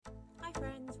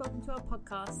welcome to our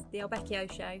podcast, The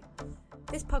Albecchio Show.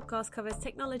 This podcast covers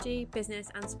technology, business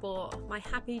and sport, my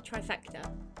happy trifecta.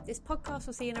 This podcast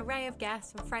will see an array of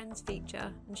guests and friends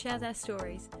feature and share their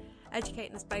stories,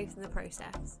 educating us both in the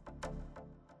process.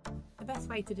 The best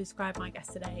way to describe my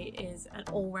guest today is an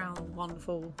all-round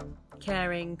wonderful,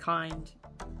 caring, kind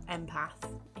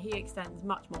empath. He extends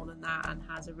much more than that and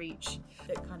has a reach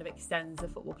that kind of extends the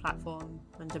football platform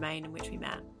and domain in which we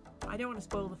met. I don't want to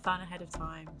spoil the fun ahead of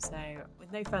time, so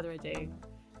with no further ado,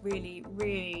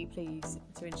 really pleased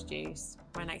to introduce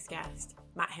my next guest,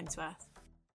 Matt Himsworth.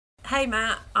 Hey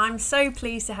Matt, I'm so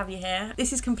pleased to have you here.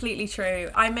 This is completely true.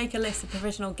 I make a list of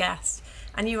provisional guests,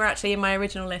 and you were actually in my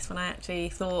original list when I actually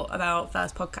thought about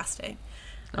first podcasting.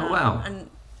 Oh wow.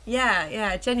 And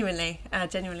yeah, genuinely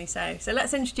so. So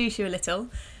let's introduce you a little.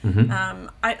 Mm-hmm.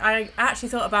 I actually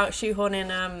thought about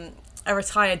shoehorning a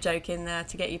retired joke in there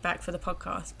to get you back for the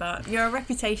podcast, but you're a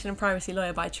reputation and privacy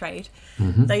lawyer by trade,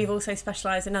 though you've also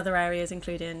specialised in other areas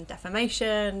including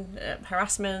defamation,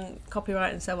 harassment,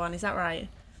 copyright and so on. Is that right?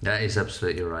 That is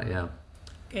absolutely right, yeah.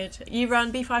 Good. You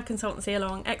run B5 Consultancy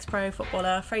along ex-pro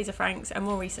footballer Fraser Franks, and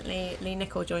more recently Lee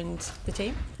Nicol joined the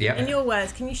team. Yeah. In your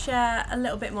words, can you share a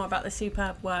little bit more about the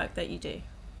superb work that you do?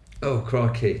 Oh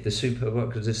crikey, the superb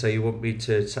work. As I say, you want me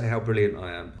to say how brilliant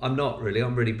I am? I'm not really.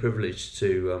 I'm really privileged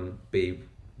to be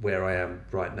where I am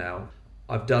right now.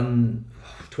 I've done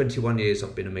 21 years.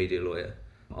 I've been a media lawyer.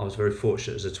 I was very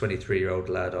fortunate as a 23-year-old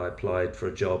lad. I applied for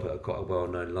a job at quite a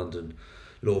well-known London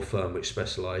law firm which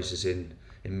specialises in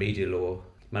media law.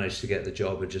 Managed to get the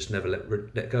job and just never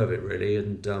let go of it really,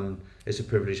 and it's a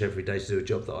privilege every day to do a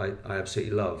job that I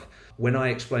absolutely love. When I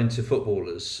explain to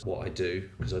footballers what I do,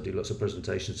 because I do lots of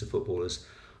presentations to footballers,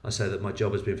 I say that my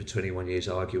job has been for 21 years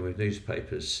arguing with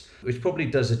newspapers, which probably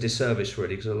does a disservice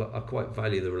really, because I quite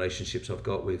value the relationships I've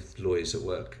got with lawyers that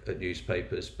work at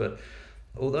newspapers. But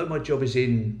although my job is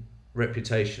in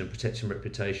reputation and protecting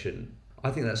reputation,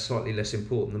 I think that's slightly less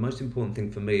important. The most important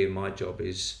thing for me in my job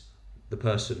is the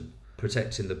person,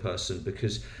 protecting the person,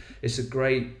 because it's a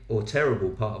great or terrible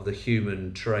part of the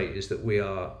human trait is that we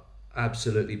are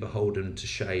absolutely beholden to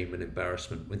shame and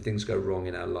embarrassment. When things go wrong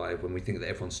in our life, when we think that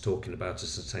everyone's talking about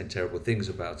us and saying terrible things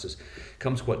about us, it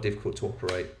becomes quite difficult to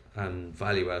operate and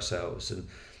value ourselves. And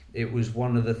it was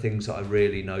one of the things that I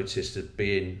really noticed at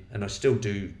being, and I still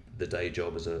do the day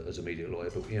job as a media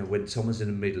lawyer, but when someone's in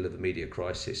the middle of a media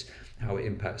crisis, how it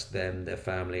impacts them, their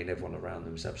family and everyone around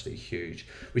them is absolutely huge,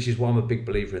 which is why I'm a big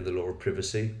believer in the law of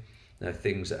privacy.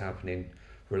 Things that happen in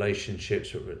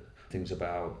relationships, things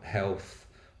about health,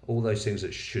 all those things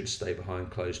that should stay behind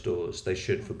closed doors, they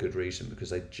should for good reason, because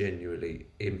they genuinely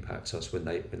impact us when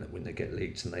they get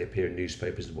leaked and they appear in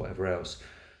newspapers and whatever else.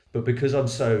 But because I'm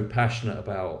so passionate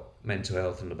about mental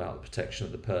health and about the protection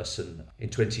of the person, in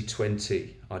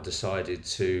 2020 I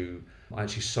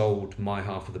actually sold my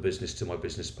half of the business to my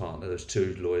business partner. There's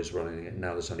two lawyers running it,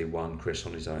 now there's only one, Chris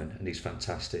on his own, and he's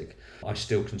fantastic. I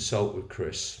still consult with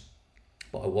Chris,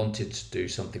 but I wanted to do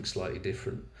something slightly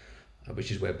different,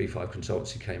 which is where B5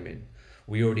 Consultancy came in.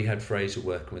 We already had Fraser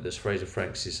working with us. Fraser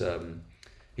Franks is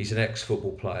he's an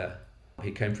ex-football player.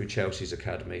 He came through Chelsea's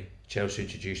academy. Chelsea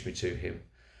introduced me to him,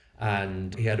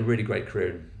 and he had a really great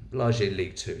career, largely in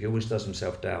League Two. He always does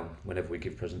himself down whenever we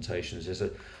give presentations. There's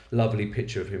a lovely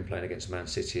picture of him playing against Man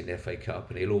City in the FA Cup,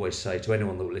 and he'll always say to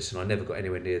anyone that will listen, I never got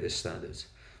anywhere near this standard.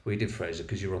 Well, you did, Fraser,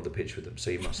 because you were on the pitch with them,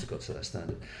 so you must have got to that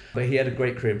standard. But he had a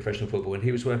great career in professional football, and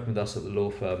he was working with us at the law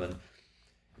firm, and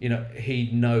he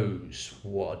knows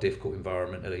what a difficult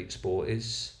environment elite sport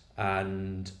is,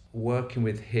 and working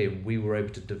with him, we were able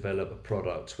to develop a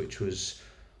product which was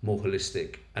more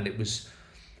holistic, and it was,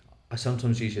 I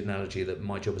sometimes use the analogy that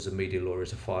my job as a media lawyer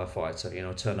is a firefighter.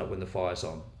 I turn up when the fire's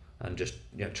on and just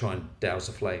try and douse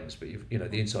the flames, but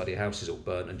the inside of your house is all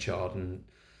burnt and charred, and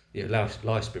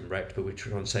life's been wrecked, but we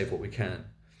try and save what we can.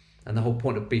 And the whole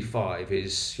point of B5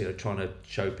 is trying to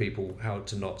show people how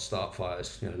to not start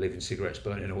fires, leaving cigarettes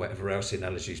burning or whatever else the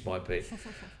analogies might be.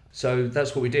 So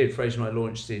that's what we did. Fraser and I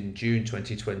launched in June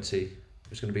 2020. It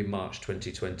was going to be March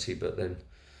 2020, but then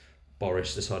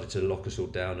Boris decided to lock us all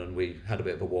down, and we had a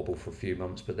bit of a wobble for a few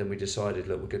months, but then we decided,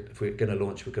 look, if we're going to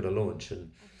launch, we're going to launch.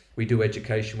 And we do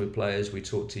education with players. We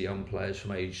talk to young players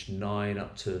from age 9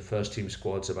 up to first team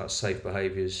squads about safe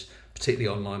behaviours,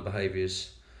 particularly online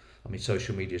behaviours. I mean,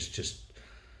 social media's just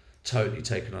totally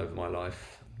taken over my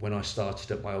life. When I started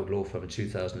at my old law firm in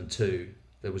 2002,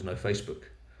 there was no Facebook,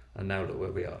 and now look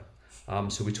where we are.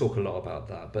 So we talk a lot about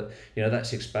that, but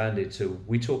that's expanded to,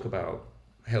 we talk about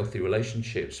healthy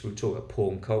relationships, we talk about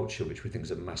porn culture, which we think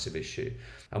is a massive issue,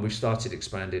 and we've started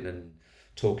expanding and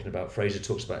talking about, Fraser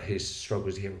talks about his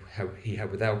struggles he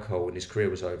had with alcohol when his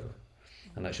career was over.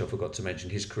 And actually, I forgot to mention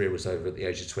his career was over at the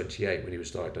age of 28 when he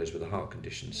was diagnosed with a heart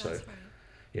condition. So, Right.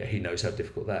 yeah, he knows how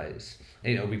difficult that is.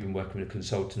 And, we've been working with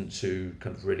consultants who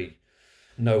kind of really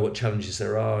know what challenges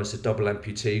there are. There's a double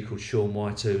amputee called Sean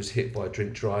White who was hit by a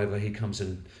drink driver. He comes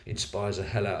and inspires the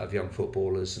hell out of young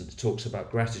footballers and talks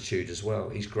about gratitude as well.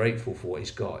 He's grateful for what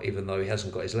he's got, even though he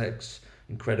hasn't got his legs.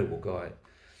 Incredible guy.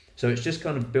 So it's just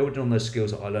kind of building on those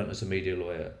skills that I learned as a media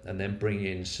lawyer, and then bringing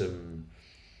in some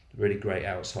really great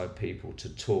outside people to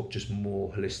talk just more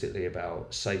holistically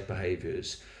about safe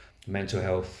behaviours, mental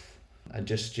health, and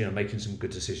just making some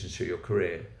good decisions through your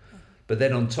career. But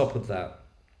then on top of that,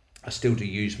 I still do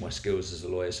use my skills as a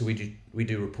lawyer. So we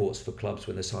do reports for clubs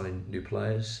when they're signing new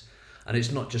players, and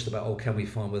it's not just about can we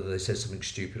find whether they said something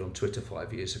stupid on Twitter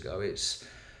 5 years ago. It's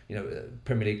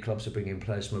Premier League clubs are bringing in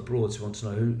players from abroad who want to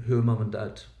know who are mum and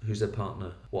dad, who's their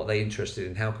partner, what are they interested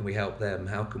in, how can we help them,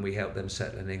 how can we help them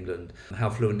settle in England, how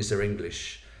fluent is their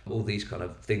English, all these kind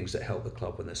of things that help the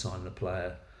club when they're signing a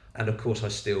player. And of course I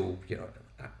still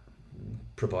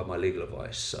provide my legal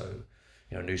advice. So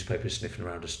newspapers sniffing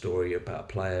around a story about a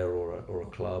player or a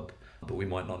club, but we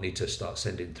might not need to start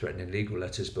sending threatening legal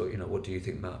letters, but what do you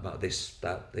think about this,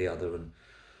 that, the other? And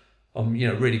I'm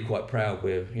really quite proud.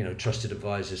 We're trusted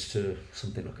advisors to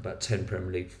something like about 10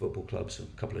 Premier League football clubs, a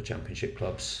couple of Championship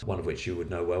clubs, one of which you would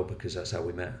know well because that's how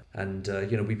we met. And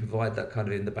we provide that kind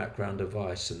of in the background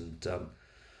advice, and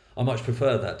I much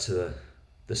prefer that to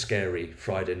the scary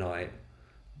Friday night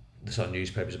the Sun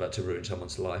newspaper's about to ruin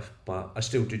someone's life. But I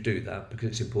still do that because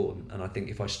it's important, and I think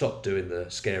if I stop doing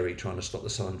the scary, trying to stop the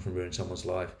Sun from ruining someone's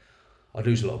life, I'd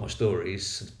lose a lot of my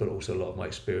stories, but also a lot of my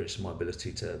experience and my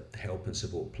ability to help and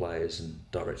support players and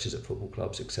directors at football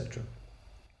clubs, etc.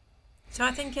 So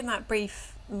I think in that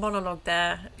brief monologue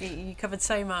there, you covered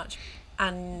so much,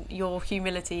 and your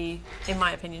humility, in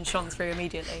my opinion, shone through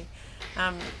immediately.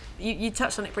 You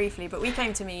touched on it briefly, but we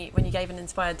came to meet when you gave an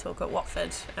inspired talk at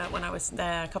Watford when I was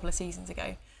there a couple of seasons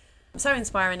ago. So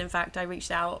inspiring, in fact, I reached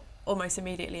out almost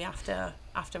immediately after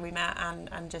we met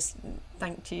and just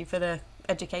thanked you for the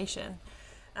education.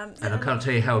 And I can't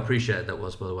tell you how appreciated that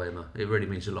was, by the way, Emma. It really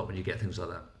means a lot when you get things like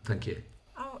that. Thank you.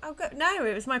 Oh, good. No,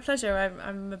 it was my pleasure.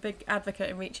 I'm a big advocate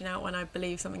in reaching out when I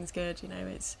believe something's good.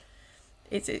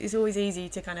 It's always easy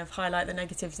to kind of highlight the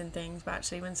negatives in things, but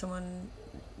actually when someone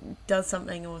does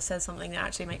something or says something that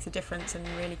actually makes a difference and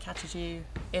really catches you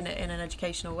in an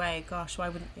educational way, gosh, why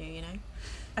wouldn't you,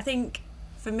 I think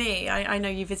for me, I know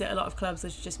you visit a lot of clubs,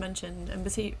 as you just mentioned, and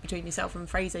between yourself and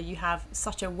Fraser, you have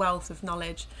such a wealth of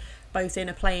knowledge, both in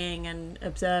a playing and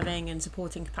observing and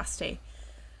supporting capacity.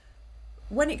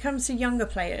 When it comes to younger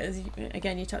players,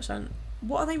 again, you touched on,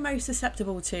 what are they most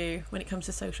susceptible to when it comes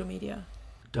to social media?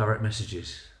 Direct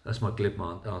messages. That's my glib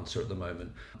answer at the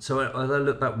moment. So I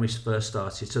look back when we first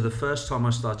started. So the first time I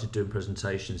started doing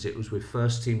presentations, it was with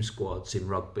first team squads in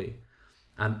rugby.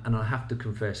 And I have to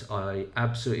confess, I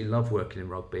absolutely love working in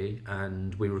rugby.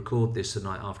 And we record this the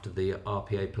night after the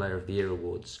RPA Player of the Year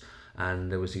Awards.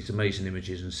 And there was these amazing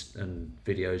images and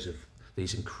videos of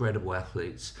these incredible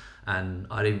athletes. And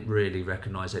I didn't really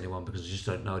recognise anyone because I just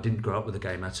don't know. I didn't grow up with the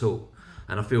game at all.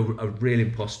 And I feel a real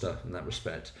imposter in that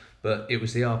respect. But it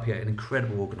was the RPA, an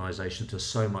incredible organisation, does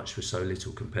so much with so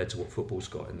little compared to what football's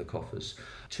got in the coffers.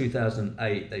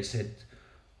 2008, they said,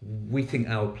 we think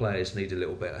our players need a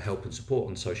little bit of help and support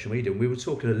on social media. And we were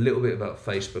talking a little bit about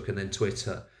Facebook and then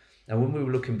Twitter. And when we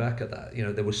were looking back at that,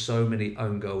 there were so many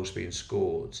own goals being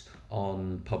scored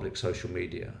on public social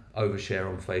media, overshare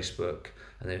on Facebook,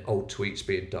 and then old tweets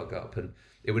being dug up. And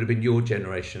it would have been your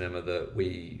generation, Emma, that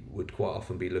we would quite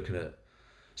often be looking at,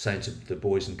 saying to the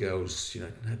boys and girls,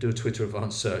 do a Twitter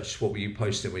advanced search. What were you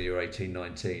posting when you were 18,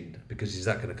 19? Because is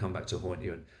that going to come back to haunt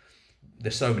you? And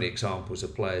there's so many examples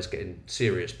of players getting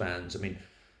serious bans. I mean,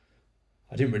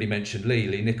 I didn't really mention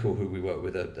Lee Nicol, who we work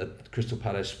with, a Crystal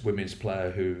Palace women's player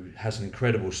who has an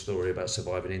incredible story about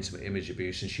surviving intimate image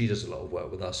abuse, and she does a lot of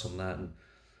work with us on that. And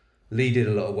Lee did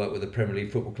a lot of work with the Premier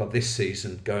League Football Club this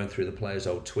season, going through the players'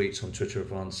 old tweets on Twitter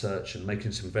Advanced Search and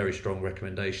making some very strong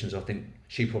recommendations. I think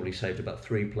she probably saved about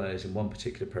 3 players in one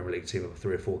particular Premier League team of a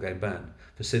 3 or 4 game ban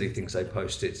for silly things they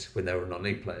posted when they were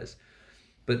non-league players.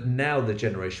 But now the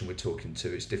generation we're talking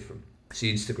to is different. It's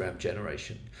the Instagram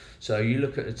generation. So you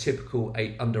look at a typical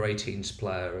under 18s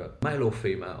player, male or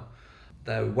female,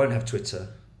 they won't have Twitter.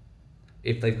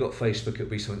 If they've got Facebook, it'll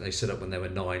be something they set up when they were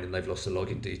 9 and they've lost the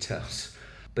login details.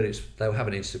 But they'll have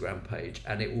an Instagram page,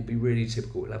 and it will be really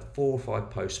typical. It'll have 4 or 5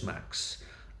 posts max.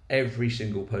 Every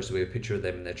single post will be a picture of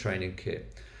them in their training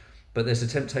kit. But there's a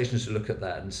temptation to look at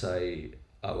that and say,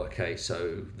 oh, okay,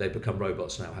 so they've become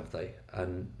robots now, have they?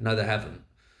 And no, they haven't.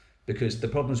 Because the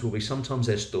problems will be sometimes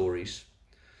they're stories,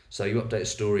 So you update a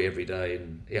story every day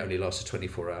and it only lasts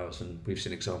 24 hours. And we've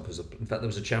seen examples of, in fact, there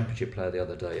was a championship player the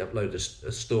other day, uploaded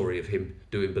a story of him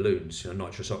doing balloons,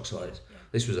 nitrous oxide. Yeah.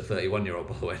 This was a 31-year-old,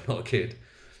 by the way, not a kid.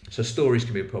 So stories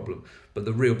can be a problem, but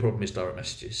the real problem is direct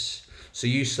messages. So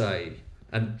you say,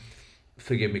 and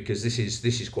forgive me because this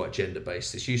is quite gender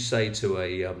based. You say to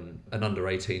an under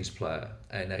 18s player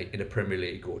in a Premier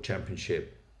League or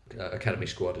Championship academy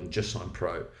squad and just signed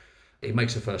pro, he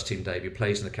makes a first team debut,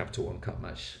 plays in the Capital One Cup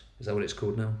match. Is that what it's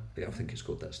called now? Yeah, I think it's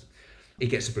called that. He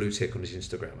gets a blue tick on his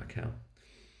Instagram account.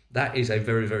 That is a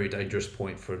very, very dangerous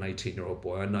point for an 18-year-old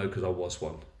boy. I know because I was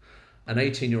one. An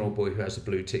 18-year-old boy who has a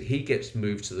blue tick, he gets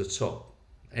moved to the top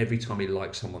every time he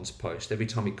likes someone's post, every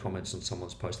time he comments on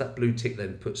someone's post. That blue tick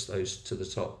then puts those to the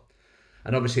top.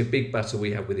 And obviously a big battle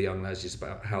we have with the young lads is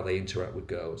about how they interact with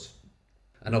girls.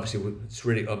 And obviously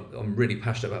I'm really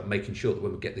passionate about making sure that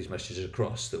when we get these messages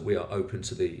across that we are open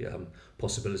to the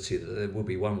possibility that there will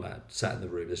be one lad sat in the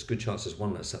room. There's a good chance there's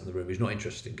one lad sat in the room who's not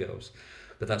interested in girls.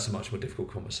 But that's a much more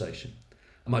difficult conversation.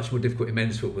 Much more difficult in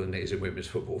men's football than it is in women's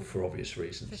football for obvious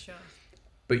reasons. For sure.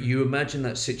 But you imagine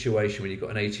that situation when you've got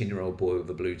an 18-year-old boy with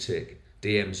a blue tick,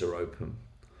 DMs are open.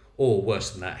 Or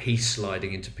worse than that, he's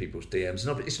sliding into people's DMs.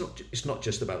 And it's not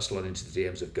just about sliding into the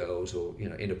DMs of girls or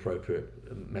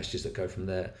inappropriate messages that go from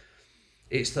there.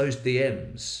 It's those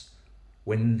DMs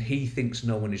when he thinks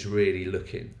no one is really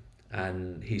looking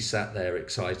and he's sat there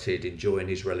excited, enjoying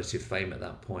his relative fame at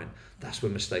that point. That's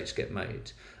when mistakes get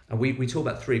made. And we talk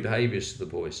about three behaviours to the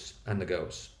boys and the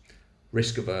girls: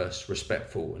 risk averse,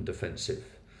 respectful and defensive.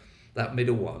 That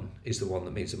middle one is the one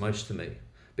that means the most to me.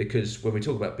 Because when we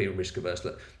talk about being risk averse,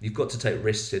 look, you've got to take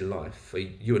risks in life.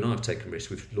 You and I have taken risks.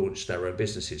 We've launched our own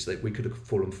businesses. We could have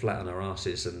fallen flat on our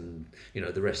asses and,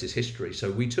 the rest is history. So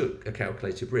we took a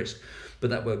calculated risk. But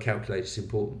that word calculated is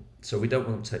important. So we don't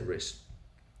want them to take risks.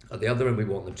 At the other end, we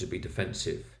want them to be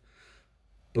defensive.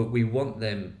 But we want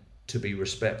them to be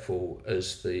respectful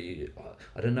as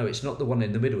it's not the one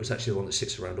in the middle, it's actually the one that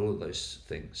sits around all of those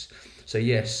things. So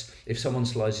yes, if someone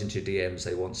slides into DMs,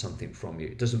 they want something from you.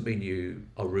 It doesn't mean you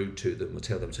are rude to them or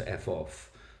tell them to F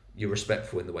off. You're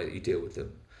respectful in the way that you deal with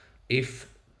them.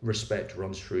 If respect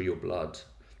runs through your blood,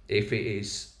 if it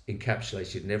is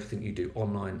encapsulated in everything you do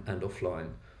online and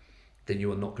offline, then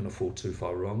you are not going to fall too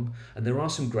far wrong. And there are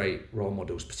some great role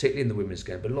models, particularly in the women's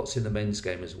game, but lots in the men's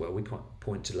game as well. We can't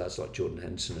point to lads like Jordan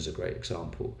Henderson as a great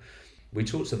example. We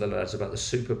talk to the lads about the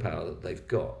superpower that they've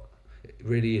got. It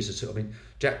really is.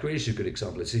 Jack Grealish is a good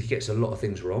example. He gets a lot of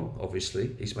things wrong,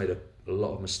 obviously. He's made a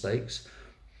lot of mistakes.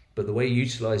 But the way he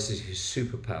utilises his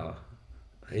superpower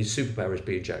is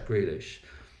being Jack Grealish.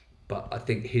 But I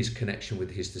think his connection with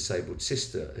his disabled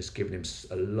sister has given him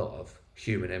a lot of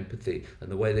human empathy,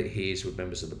 and the way that he is with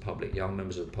members of the public, young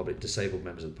members of the public, disabled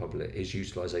members of the public, his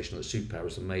utilisation of the superpower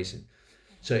is amazing.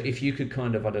 So if you could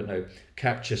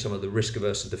capture some of the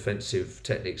risk-averse and defensive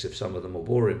techniques of some of the more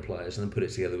boring players and then put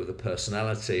it together with the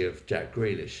personality of Jack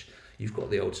Grealish, you've got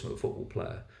the ultimate football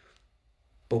player.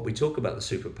 But we talk about the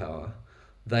superpower.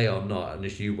 They are not, and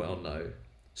as you well know,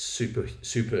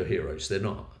 superheroes. They're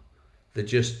not. They're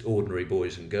just ordinary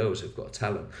boys and girls who've got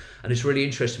talent. And it's really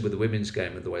interesting with the women's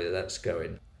game and the way that that's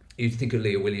going. You think of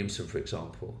Leah Williamson, for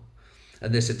example,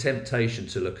 and there's a temptation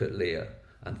to look at Leah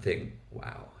and think,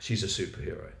 wow, she's a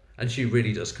superhero. And she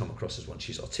really does come across as one.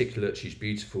 She's articulate, she's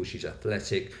beautiful, she's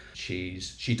athletic, she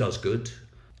does good.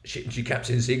 She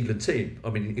captains the England team.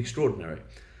 Extraordinary.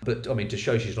 But to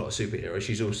show she's not a superhero,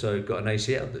 she's also got an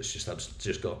ACL that's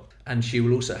just gone. And she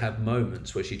will also have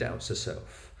moments where she doubts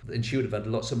herself. And she would have had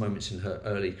lots of moments in her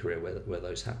early career where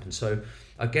those happen. So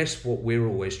I guess what we're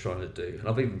always trying to do, and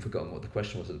I've even forgotten what the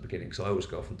question was at the beginning, because I always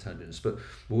go off on tangents, but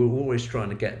we're always trying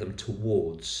to get them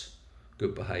towards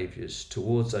good behaviours,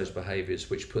 towards those behaviours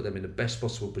which put them in the best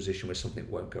possible position where something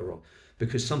won't go wrong.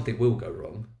 Because something will go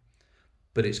wrong,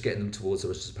 but it's getting them towards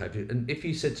those behaviours. And if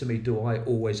you said to me, do I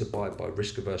always abide by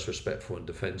risk-averse, respectful and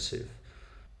defensive?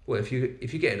 Well, if you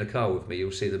get in a car with me,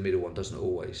 you'll see the middle one doesn't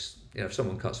always. If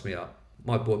someone cuts me up,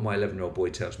 my 11-year-old boy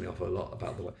tells me off a lot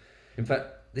about the way. In fact,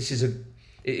 it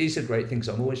is a great thing,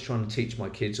 because I'm always trying to teach my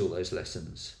kids all those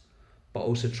lessons, but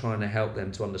also trying to help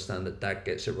them to understand that dad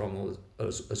gets it wrong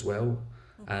as well.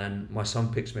 And my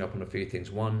son picks me up on a few things.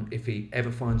 One, if he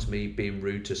ever finds me being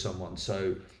rude to someone,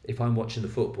 so if I'm watching the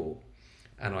football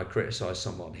and I criticise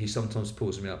someone, he sometimes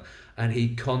pulls me up and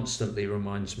he constantly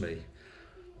reminds me,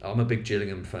 I'm a big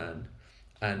Gillingham fan,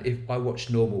 and if I watch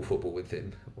normal football with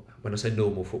him, when I say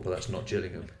normal football, that's not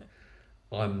Gillingham,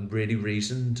 I'm really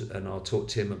reasoned, and I'll talk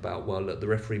to him about, well, look, the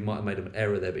referee might have made an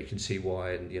error there, but you can see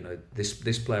why, and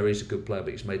this player is a good player,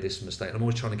 but he's made this mistake. And I'm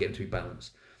always trying to get him to be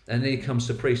balanced. And then he comes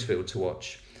to Priestfield to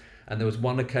watch, And there was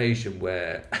one occasion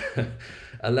where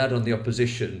a lad on the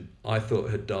opposition I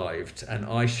thought had dived, and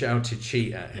I shouted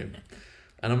cheat at him.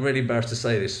 And I'm really embarrassed to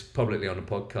say this publicly on a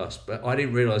podcast, but I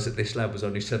didn't realise that this lad was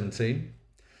only 17.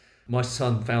 My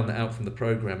son found that out from the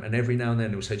programme, and every now and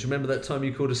then he'll say, do you remember that time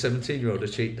you called a 17-year-old a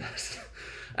cheat dad?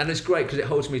 And it's great because it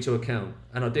holds me to account.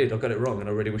 And I got it wrong, and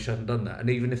I really wish I hadn't done that. And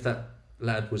even if that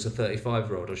lad was a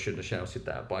 35-year-old, I shouldn't have shouted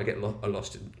that, but I get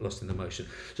lost in the motion.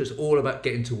 So it's all about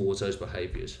getting towards those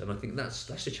behaviours, and I think that's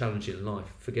a challenge in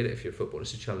life. Forget it if you're a footballer,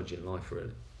 it's a challenge in life,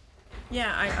 really.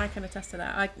 Yeah, I can attest to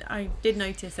that. I did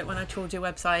notice that when I trawled your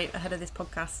website ahead of this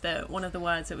podcast, one of the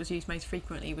words that was used most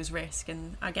frequently was risk,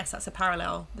 and I guess that's a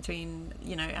parallel between,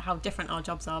 you know, how different our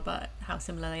jobs are but how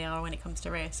similar they are when it comes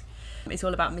to risk. It's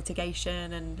all about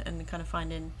mitigation and kind of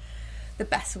finding the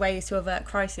best ways to avert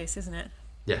crisis, isn't it?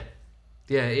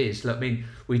 Yeah, it is. I mean,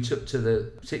 we took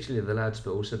to particularly the lads,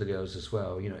 but also the girls as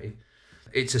well. You know,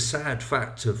 it's a sad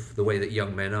fact of the way that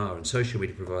young men are, and social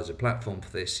media provides a platform for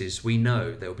this. Is we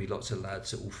know there will be lots of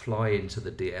lads that will fly into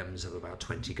the DMs of about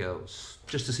 20 girls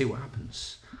just to see what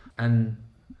happens, and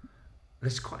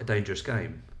that's quite a dangerous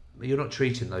game. You're not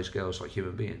treating those girls like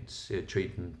human beings. You're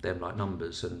treating them like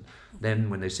numbers. And then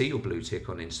when they see your blue tick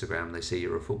on Instagram, they see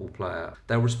you're a football player,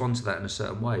 they'll respond to that in a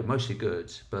certain way, mostly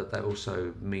good, but that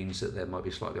also means that they might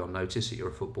be slightly on notice that you're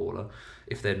a footballer.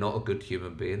 If they're not a good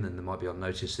human being, then they might be on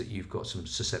notice that you've got some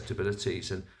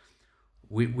susceptibilities. And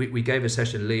we gave a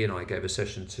session, Lee and I gave a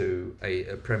session to a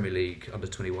Premier League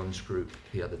under-21s group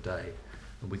the other day.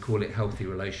 And we call it healthy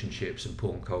relationships and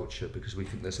porn culture because we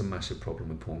think there's a massive problem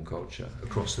with porn culture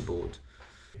across the board.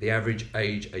 The average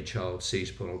age a child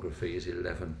sees pornography is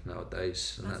 11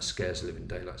 nowadays, and that scares the living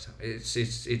daylights out.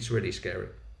 It's really scary.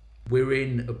 We're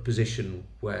in a position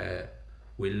where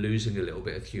we're losing a little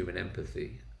bit of human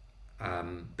empathy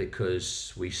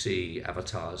because we see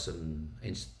avatars and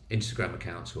Instagram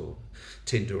accounts or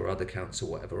Tinder or other accounts or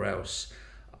whatever else,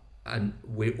 and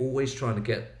we're always trying to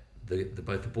get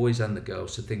both the boys and the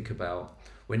girls to think about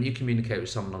when you communicate with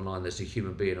someone online, there's a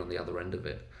human being on the other end of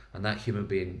it, and that human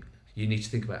being, you need to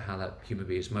think about how that human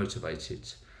being is motivated.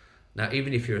 Now,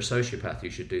 even if you're a sociopath, you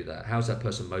should do that. How's that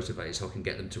person motivated so I can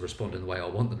get them to respond in the way I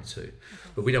want them to?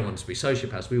 But we don't want them to be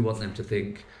sociopaths. We want them to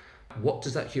think, what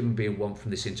does that human being want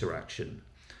from this interaction?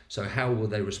 So how will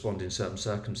they respond in certain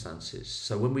circumstances?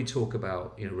 So when we talk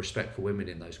about, you know, respect for women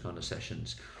in those kind of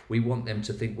sessions, we want them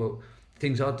to think, well,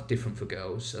 things are different for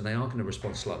girls, and they are going to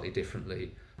respond slightly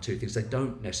differently to things. They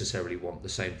don't necessarily want the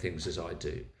same things as I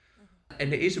do.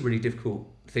 And it is a really difficult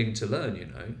thing to learn, you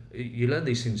know. You learn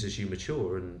these things as you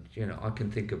mature, and, you know, I can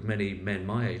think of many men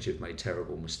my age who've made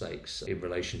terrible mistakes in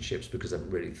relationships because they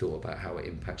haven't really thought about how it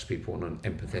impacts people on an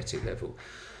empathetic level.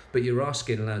 But you're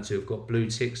asking lads who have got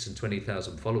blue ticks and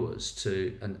 20,000 followers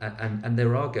to, and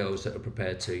there are girls that are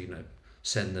prepared to, you know,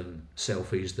 send them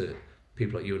selfies that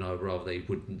people like you and I would rather they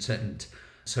wouldn't send.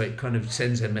 So it kind of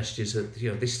sends them messages that, you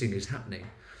know, this thing is happening.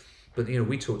 But, you know,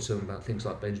 we talk to them about things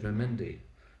like Benjamin Mendy.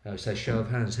 Say, show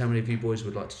of hands, how many of you boys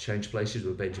would like to change places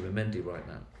with Benjamin Mendy right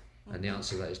now? And the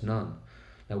answer to that is none.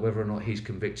 Now, whether or not he's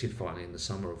convicted finally in the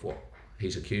summer of what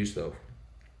he's accused of,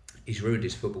 he's ruined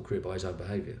his football career by his own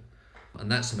behaviour. And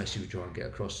that's the message we try and get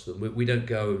across to them. We don't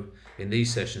go in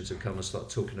these sessions and come and start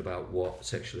talking about what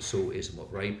sexual assault is and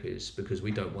what rape is, because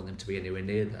we don't want them to be anywhere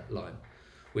near that line.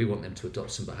 We want them to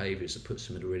adopt some behaviours that puts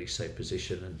them in a really safe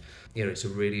position. And, you know, it's a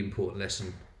really important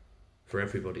lesson for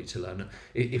everybody to learn.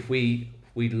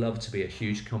 We'd love to be a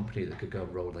huge company that could go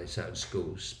and roll this out in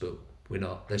schools, but we're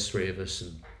not. There's 3 of us,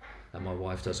 and my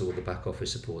wife does all the back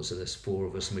office support, so there's 4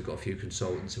 of us, and we've got a few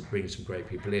consultants and bring some great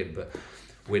people in, but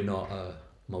we're not a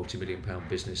multi-million-pound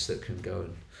business that can go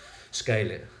and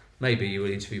scale it. Maybe you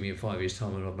will interview me in 5 years'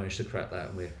 time and I've managed to crack that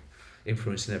and we're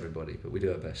influencing everybody, but we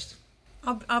do our best.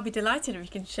 I'll be delighted if you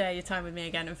can share your time with me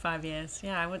again in 5 years.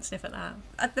 Yeah, I wouldn't sniff at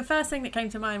that. The first thing that came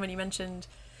to mind when you mentioned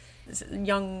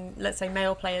young, let's say,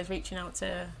 male players reaching out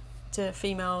to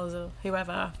females or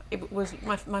whoever, it was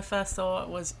my first thought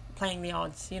was playing the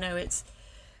odds. You know, it's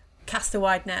cast a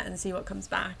wide net and see what comes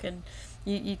back. And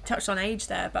you touched on age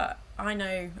there, but I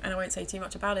know, and I won't say too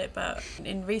much about it, but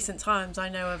in recent times I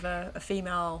know of a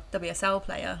female WSL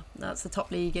player, that's the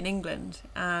top league in England,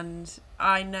 and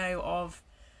I know of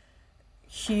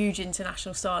huge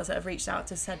international stars that have reached out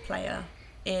to said player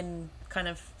in kind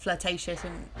of flirtatious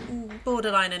and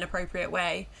borderline inappropriate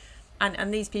way,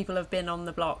 and these people have been on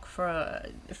the block for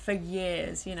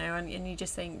years, you know, and you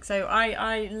just think, so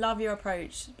I love your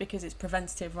approach because it's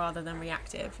preventative rather than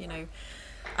reactive. You know,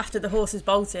 after the horse is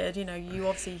bolted, you know, you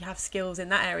obviously have skills in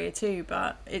that area too,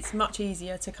 but it's much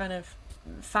easier to kind of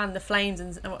fan the flames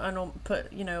and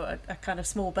put, you know, a kind of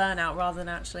small burnout rather than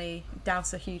actually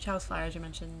douse a huge house fire, as you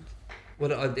mentioned.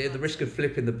 Well, at the risk of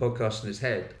flipping the podcast on its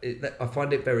head, I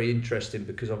find it very interesting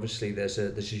because obviously there's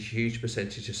a huge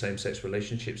percentage of same-sex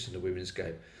relationships in the women's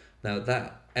game. Now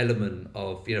that element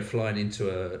of flying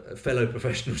into a fellow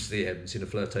professional's DMs in a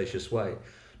flirtatious way,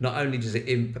 not only does it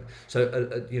a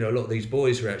lot of these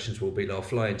boys' reactions will be, like, I'll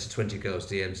fly into 20 girls'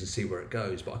 DMs and see where it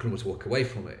goes, but I can always walk away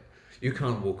from it. You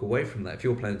can't walk away from that. If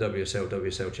you're playing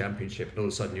WSL Championship and all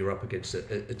of a sudden you're up against a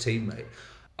teammate,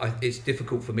 it's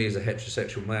difficult for me as a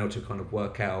heterosexual male to kind of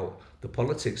work out the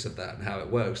politics of that and how it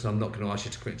works. And I'm not going to ask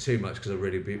you to commit too much because I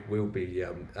really will be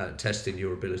testing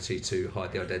your ability to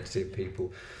hide the identity of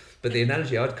people. But the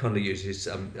analogy I'd kind of use is,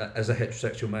 as a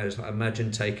heterosexual male, is like,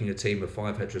 imagine taking a team of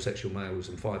 5 heterosexual males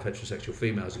and 5 heterosexual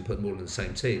females and putting them all in the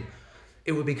same team.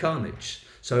 It would be carnage.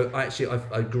 So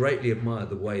I greatly admire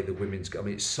the way the women's go. I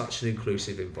mean, it's such an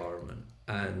inclusive environment,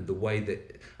 and the way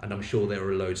that, and I'm sure there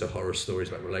are loads of horror stories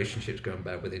about relationships going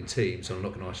bad within teams, so I'm not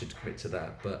going to ask you to commit to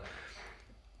that, but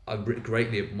I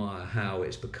greatly admire how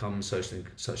it's become such an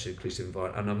inclusive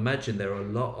environment. And I imagine there are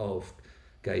a lot of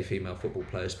gay female football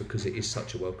players because it is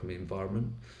such a welcoming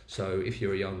environment. So if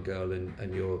you're a young girl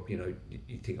and you're,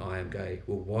 you think, I am gay,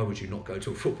 well, why would you not go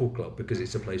to a football club? Because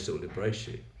it's a place that will embrace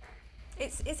you.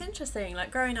 It's interesting,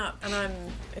 like growing up, and I'm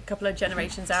a couple of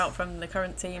generations out from the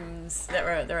current teams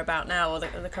that they're about now, or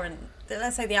the current,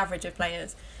 let's say the average of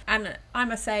players. And I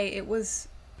must say it was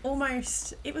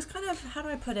kind of, how do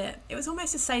I put it? It was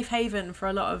almost a safe haven for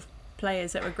a lot of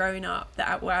players that were growing up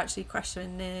that were actually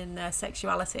questioning their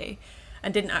sexuality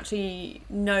and didn't actually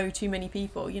know too many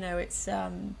people. It's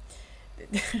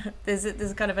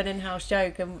there's kind of an in-house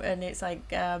joke, and it's like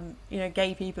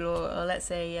gay people or let's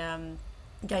say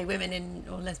gay women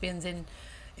or lesbians in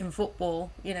football,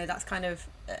 that's kind of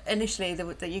initially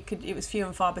that it was few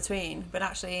and far between, but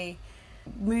actually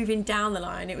moving down the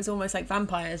line it was almost like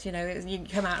vampires. You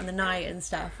come out in the night and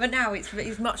stuff, but now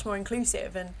it's much more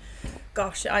inclusive. And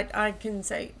gosh, I can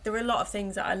say there are a lot of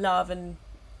things that I love and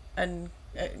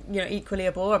equally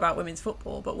abhor about women's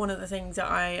football, but one of the things that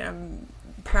I am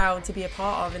proud to be a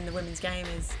part of in the women's game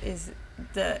is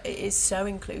that it is so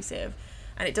inclusive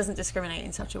and it doesn't discriminate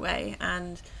in such a way.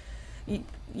 And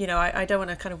I don't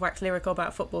want to kind of wax lyrical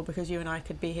about football because you and I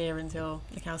could be here until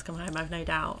the cows come home, I've no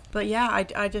doubt. But yeah,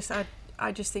 I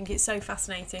just think it's so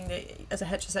fascinating that as a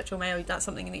heterosexual male, that's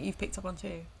something that you've picked up on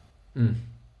too.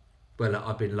 Well,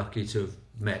 I've been lucky to have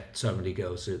met so many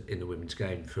girls in the women's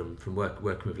game from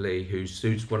working with Lee,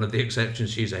 who's one of the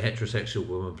exceptions. She's a heterosexual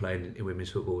woman playing in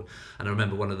women's football. And I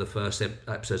remember one of the first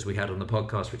episodes we had on the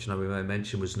podcast, which I know we may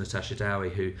mention, was Natasha Dowie,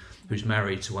 who's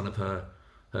married to one of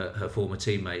her former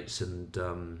teammates. And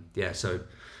so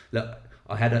look,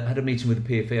 I had a meeting with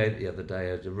the PFA the other day.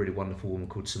 A really wonderful woman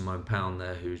called Simone Pound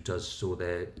there, who does all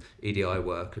their EDI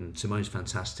work, and Simone's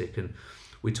fantastic. And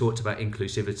we talked about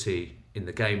inclusivity in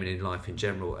the game and in life in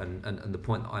general, and the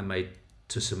point that I made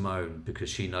to Simone, because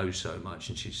she knows so much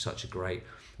and she's such a great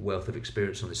wealth of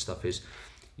experience on this stuff, is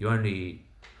you only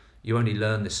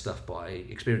learn this stuff by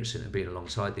experiencing it and being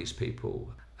alongside these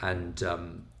people. And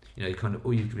kind of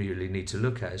all you really need to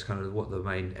look at is kind of what the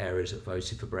main areas that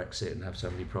voted for Brexit and have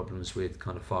so many problems with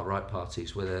kind of far right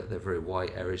parties, where they're very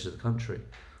white areas of the country.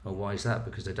 Well, why is that?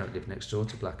 Because they don't live next door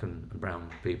to black and brown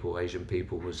people, Asian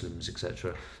people, Muslims,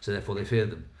 etc. So therefore they fear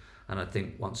them. And I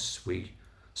think once we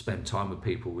spend time with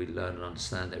people, we learn and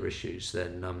understand their issues,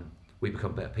 then we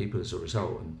become better people as a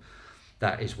result. And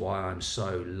that is why I'm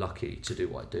so lucky to do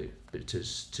what I do.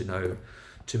 Because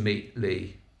to meet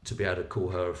Lee, to be able to call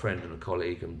her a friend and a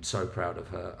colleague, I'm so proud of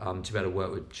her. To be able to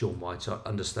work with Sean White, to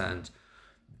understand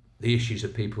the issues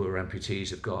that people who are amputees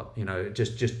have got.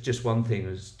 Just one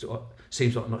thing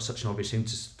seems like not such an obvious thing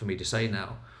for me to say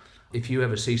now. If you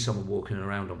ever see someone walking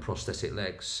around on prosthetic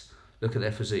legs, look at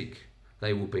their physique.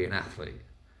 They will be an athlete.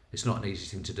 It's not an easy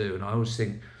thing to do. And I always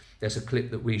think there's a clip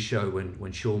that we show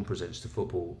when Sean presents to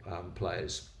football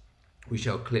players. We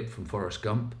show a clip from Forrest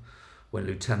Gump when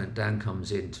Lieutenant Dan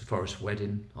comes in to Forrest's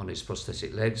wedding on his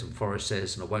prosthetic legs, and Forrest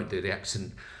says, and I won't do the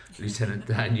accent, Lieutenant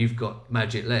Dan, you've got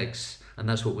magic legs. And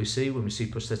that's what we see when we see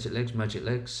prosthetic legs, magic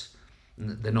legs.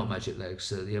 And they're not magic legs.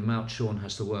 So the amount Sean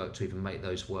has to work to even make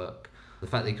those work, the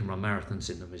fact that he can run marathons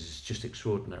in them is just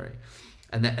extraordinary.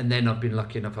 And then I've been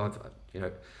lucky enough,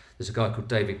 there's a guy called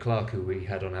David Clark who we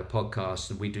had on our podcast,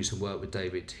 and we do some work with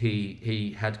David.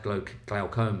 He had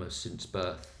glaucoma since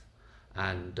birth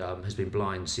and has been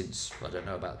blind since, I don't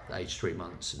know, about age 3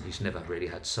 months, and he's never really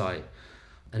had sight.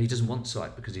 And he doesn't want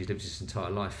sight because he's lived his entire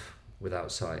life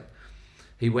without sight.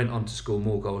 He went on to score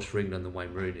more goals for England than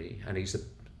Wayne Rooney, and he's the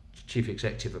chief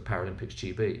executive of Paralympics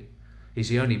GB. He's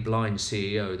the only blind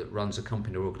CEO that runs a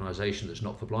company or organisation that's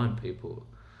not for blind people.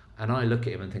 And I look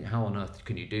at him and think, how on earth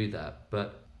can you do that?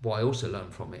 But what I also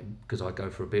learned from him, because I go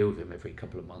for a beer with him every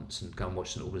couple of months and go and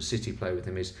watch St Albans City play with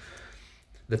him, is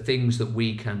the things that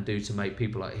we can do to make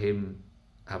people like him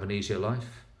have an easier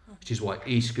life, which is why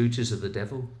e-scooters are the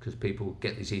devil, because people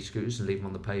get these e-scooters and leave them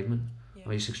on the pavement. I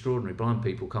mean, it's extraordinary. Blind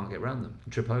people can't get around them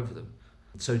and trip over them.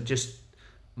 So just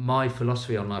my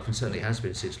philosophy on life, and certainly has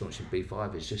been since launching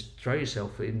B5, is just throw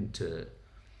yourself into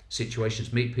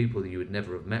situations, meet people that you would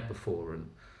never have met before, and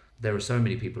there are so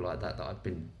many people like that I've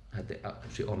had the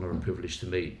absolute honour and privilege to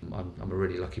meet. I'm a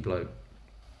really lucky bloke.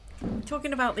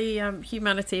 Talking about the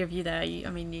humanity of you there,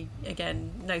 you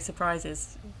again, no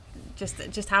surprises,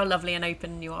 just how lovely and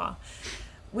open you are.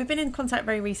 We've been in contact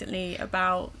very recently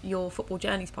about your Football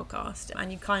Journeys podcast,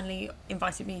 and you kindly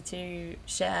invited me to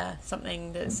share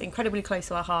something that's incredibly close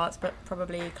to our hearts, but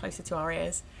probably closer to our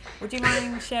ears. Would you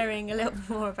mind sharing a little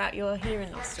more about your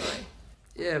hearing loss story?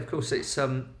 Yeah, of course. It's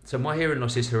so my hearing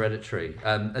loss is hereditary,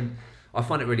 and I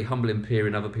find it really humbling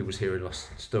hearing other people's hearing loss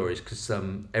stories, because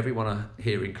everyone I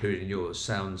hear, including yours,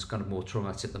 sounds kind of more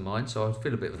traumatic than mine. So I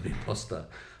feel a bit of an imposter.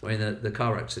 I mean, the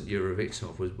car accident you were a victim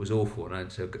of was awful,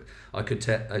 and I could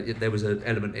tell there was an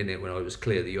element in it when it was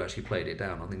clear that you actually played it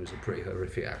down. I think it was a pretty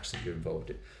horrific accident you're involved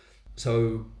in.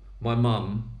 So my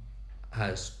mum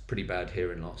has pretty bad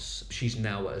hearing loss. She's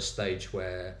now at a stage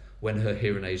where when her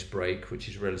hearing aids break, which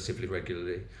is relatively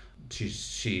regularly,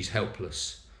 she's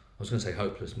helpless. I was going to say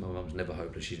hopeless. My mum's never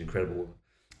hopeless. She's an incredible woman.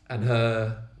 And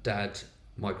her dad,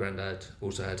 my granddad,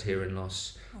 also had hearing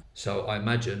loss. So I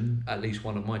imagine at least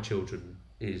one of my children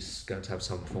is going to have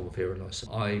some form of hearing loss.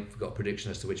 I've got a prediction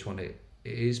as to which one it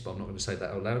is, but I'm not going to say that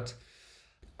out loud.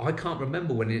 I can't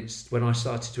remember when I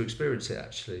started to experience it,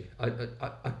 actually.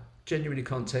 I genuinely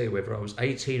can't tell you whether I was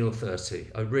 18 or 30.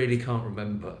 I really can't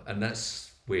remember. And that's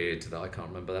weird that I can't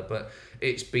remember that. But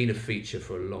it's been a feature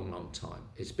for a long, long time.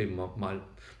 It's been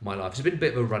my life. It's been a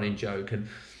bit of a running joke. And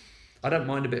I don't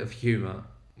mind a bit of humour,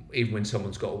 even when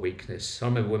someone's got a weakness. I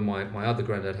remember when my other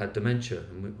granddad had dementia,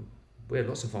 and we had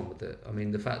lots of fun with it. I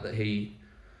mean, the fact that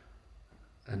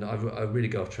and I really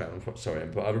go off track, I'm sorry,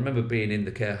 but I remember being in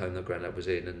the care home that granddad was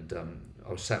in, and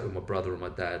I was sat with my brother and my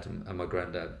dad and my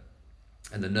granddad,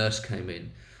 and the nurse came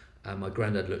in, and my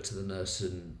granddad looked at the nurse,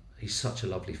 and he's such a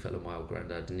lovely fellow, my old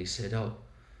granddad, and he said, "Oh,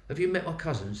 have you met my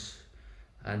cousins?"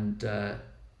 And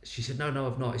she said, No,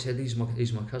 I've not. He said, these are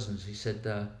my cousins. He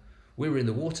said, we were in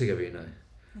the war together, you know.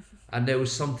 And there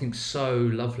was something so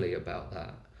lovely about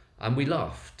that. And we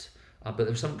laughed. But there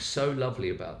was something so lovely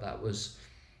about that was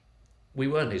we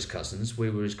weren't his cousins. We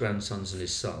were his grandsons and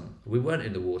his son. We weren't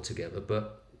in the war together.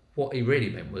 But what he really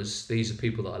meant was these are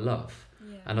people that I love.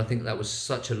 Yeah. And I think that was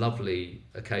such a lovely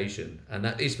occasion. And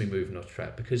that is me moving off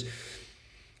track, because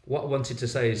what I wanted to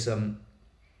say is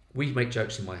we make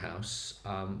jokes in my house.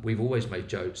 We've always made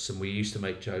jokes, and we used to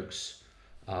make jokes.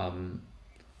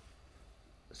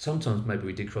 Sometimes maybe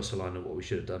we did cross the line of what we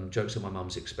should have done, jokes at my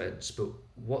mum's expense. But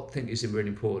what I think is really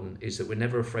important is that we're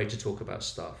never afraid to talk about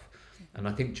stuff. And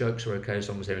I think jokes are okay as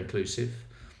long as they're inclusive.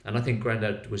 And I think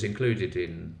Grandad was included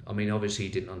in, I mean, obviously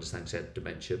he didn't understand because he had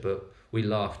dementia, but we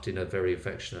laughed in a very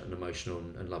affectionate and emotional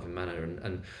and loving manner.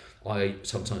 And I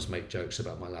sometimes make jokes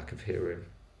about my lack of hearing.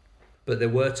 But there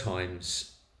were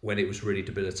times when it was really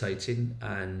debilitating,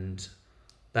 and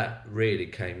that really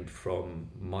came from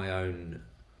my own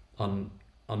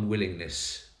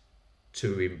unwillingness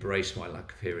to embrace my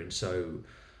lack of hearing. So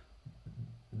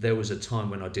there was a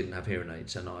time when I didn't have hearing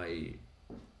aids, and I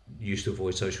used to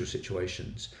avoid social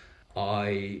situations.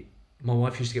 My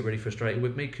wife used to get really frustrated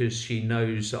with me because she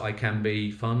knows that I can be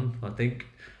fun, I think,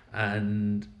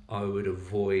 and I would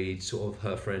avoid sort of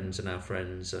her friends and our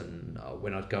friends, and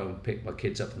when I'd go and pick my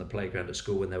kids up from the playground at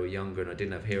school when they were younger and I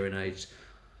didn't have hearing aids,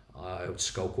 I would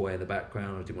skulk away in the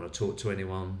background. I didn't want to talk to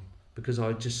anyone because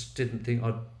I just didn't think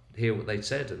I'd hear what they'd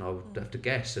said, and I would have to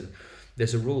guess. And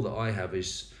there's a rule that I have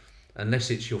is, unless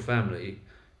it's your family,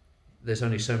 there's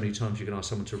only so many times you can ask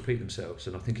someone to repeat themselves,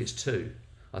 and I think it's 2.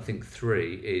 I think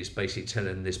 3 is basically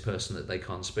telling this person that they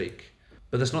can't speak.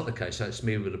 But that's not the case. That's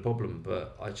me with a problem,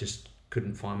 but I just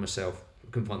couldn't find the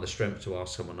strength to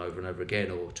ask someone over and over again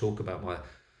or talk about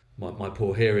my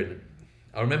poor hearing.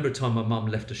 I remember a time my mum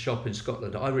left a shop in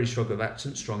Scotland. I really struggle with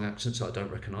accents, strong accents that I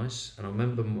don't recognise. And I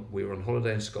remember we were on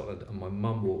holiday in Scotland, and my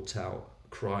mum walked out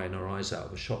crying her eyes out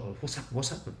of the shop. What's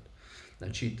happened?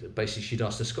 And she'd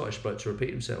asked a Scottish bloke to repeat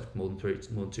himself more than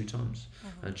 2 times.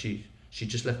 Uh-huh. And she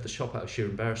just left the shop out of sheer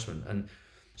embarrassment. And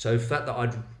so the fact that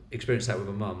I'd experienced that with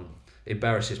my mum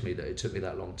embarrasses me that it took me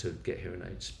that long to get hearing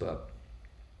aids. But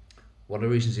one of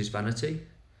the reasons is vanity.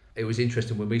 It was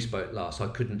interesting when we spoke last, I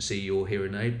couldn't see your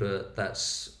hearing aid, but I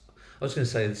was going to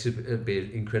say this would be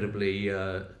an incredibly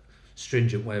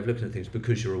stringent way of looking at things.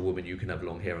 Because you're a woman, you can have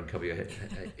long hair and cover your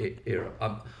ear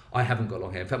up. I haven't got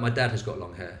long hair. In fact, my dad has got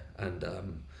long hair, and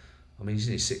I mean, he's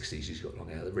in his 60s, he's got long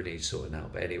hair that really needs sorting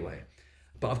out, but anyway.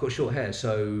 But I've got short hair,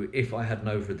 so if I had an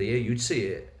over the ear, you'd see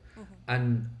it.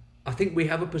 And I think we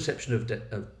have a perception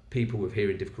of people with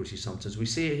hearing difficulties sometimes. We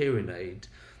see a hearing aid,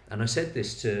 and I said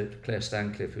this to Claire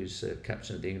Stancliffe, who's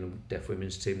captain of the England Deaf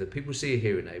Women's team, that people see a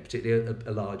hearing aid, particularly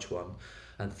a large one,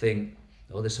 and think,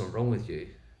 oh, there's something wrong with you.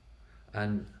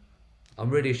 And I'm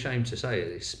really ashamed to say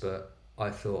this, but I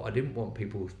thought I didn't want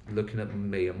people looking at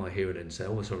me and my hearing aid and saying,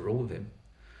 oh, there's something wrong with him.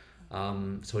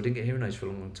 So I didn't get hearing aids for a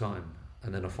long time,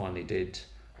 and then I finally did,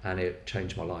 and it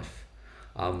changed my life.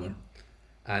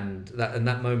 And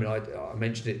that moment, I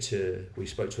mentioned it we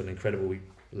spoke to an incredible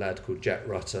lad called Jack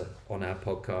Rutter on our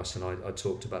podcast, and I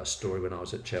talked about a story when I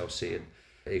was at Chelsea and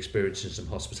experiencing some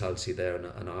hospitality there,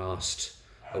 and I asked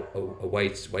a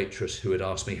waitress who had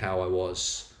asked me how I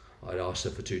was. I'd asked her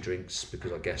for 2 drinks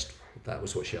because I guessed that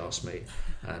was what she asked me,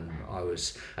 and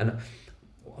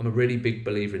I'm a really big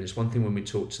believer in this. One thing when we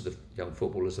talk to the young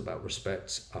footballers about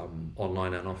respect,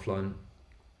 online and offline,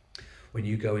 when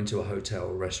you go into a hotel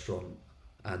or restaurant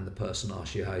and the person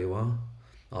asks you how you are,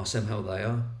 ask them how they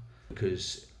are,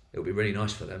 because it'll be really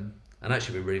nice for them, and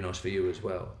actually be really nice for you as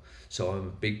well. So I'm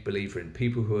a big believer in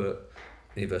people who are,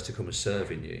 in inverted commas,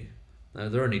 serving you. Now,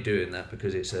 they're only doing that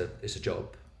because it's a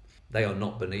job. They are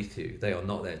not beneath you. They are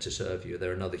not there to serve you.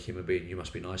 They're another human being. You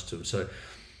must be nice to them. So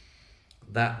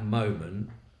that moment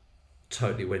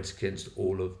totally went against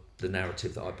all of the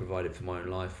narrative that I provided for my own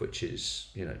life, which is,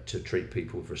 to treat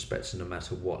people with respect no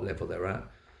matter what level they're at.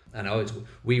 And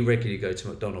we regularly go to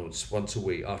McDonald's once a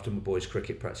week. After my boys'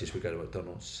 cricket practice, we go to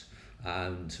McDonald's,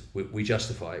 and we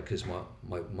justify it because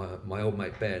my old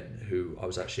mate Ben, who I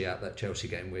was actually at that Chelsea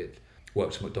game with,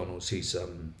 works at McDonald's. He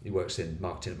works in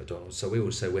marketing at McDonald's. So we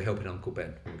always say we're helping Uncle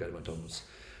Ben when we go to McDonald's.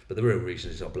 But the real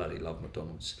reason is I bloody love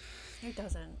McDonald's. Who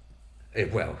doesn't?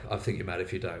 Well, I think you're mad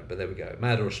if you don't, but there we go.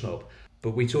 Mad or a snob.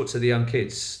 But we talk to the young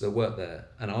kids that work there,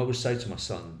 and I always say to my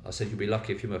son, I said, you'll be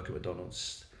lucky if you work at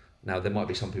McDonald's. Now, there might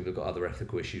be some people who've got other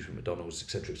ethical issues with McDonald's,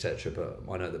 etc.,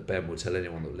 but I know that Ben will tell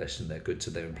anyone that will listen they're good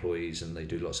to their employees and they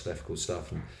do lots of ethical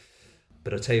stuff.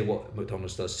 But I tell you what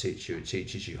McDonald's does teach you. It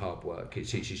teaches you hard work. It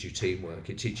teaches you teamwork.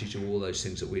 It teaches you all those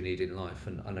things that we need in life.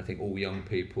 And I think all young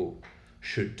people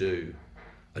should do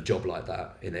a job like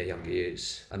that in their younger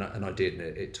years. And I did, and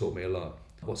it taught me a lot.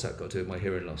 What's that got to do with my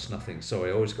hearing loss? Nothing.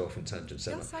 Sorry, I always go off in tangents.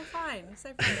 You're so fine.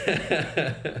 So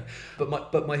fine.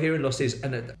 But my hearing loss is,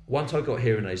 and once I got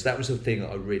hearing aids, that was the thing that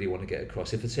I really want to get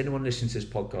across. If there's anyone listening to this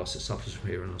podcast that suffers from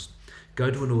hearing loss, go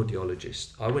to an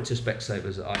audiologist. I went to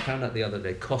Specsavers. I found out the other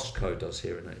day Costco does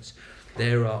hearing aids.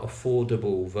 There are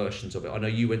affordable versions of it. I know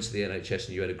you went to the NHS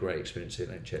and you had a great experience at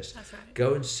the NHS. That's right.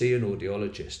 Go and see an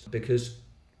audiologist, because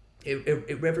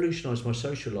it revolutionised my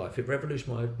social life. It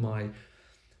revolutionised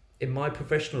in my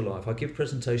professional life. I give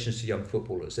presentations to young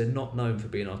footballers. They're not known for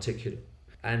being articulate.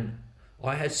 And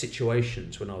I had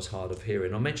situations when I was hard of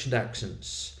hearing. I mentioned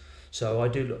accents. So I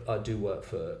do work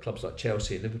for clubs like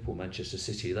Chelsea and Liverpool, Manchester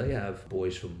City. They have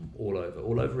boys from all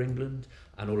over England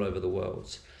and all over the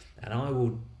world. And I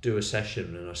will do a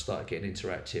session and I start getting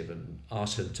interactive and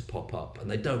ask them to pop up. And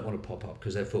they don't want to pop up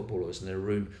because they're footballers and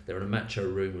they're in a macho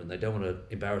room and they don't want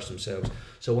to embarrass themselves.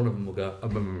 So one of them will go,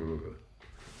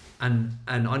 and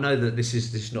I know that this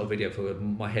is not a video for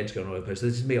my head's going all over the place.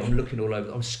 This is me. I'm looking all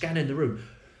over. I'm scanning the room,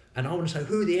 and I want to say,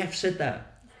 who the F said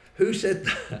that? Who said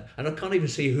that? And I can't even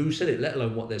see who said it, let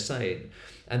alone what they're saying.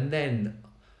 And then,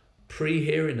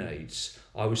 pre-hearing aids,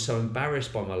 I was so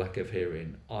embarrassed by my lack of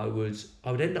hearing. I would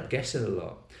end up guessing a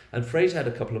lot. And Fraser had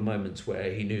a couple of moments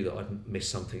where he knew that I'd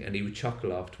missed something, and he would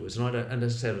chuckle afterwards. And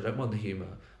as I said, I don't mind the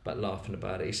humour, but laughing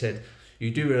about it. He said, "You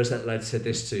do realise that lad said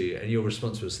this to you, and your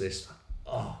response was this."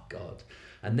 Oh God.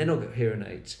 And then I got hearing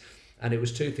aids, and it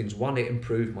was 2 things. 1, it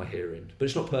improved my hearing, but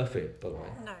it's not perfect, by the way.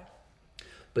 No.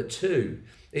 But 2,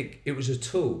 it was a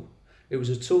tool. It was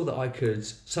a tool that I could,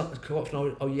 quite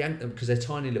often I'll yank them, because they're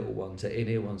tiny little ones, they're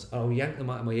in-ear ones, I'll yank them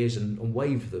out of my ears and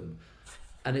wave them.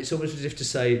 And it's almost as if to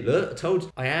say, look, I told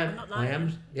you, I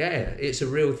am. Yeah, it's a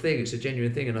real thing, it's a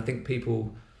genuine thing, and I think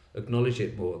people acknowledge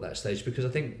it more at that stage, because I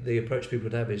think the approach people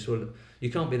would have is, well, you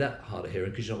can't be that hard of hearing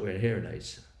because you're not wearing hearing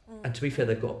aids. And to be fair,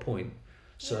 they've got a point.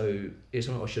 So it's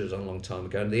something I should have done a long time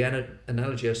ago. And the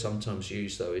analogy I sometimes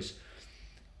use, though, is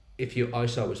if your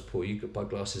eyesight was poor, you could buy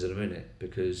glasses in a minute,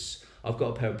 because I've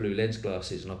got a pair of blue lens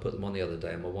glasses and I put them on the other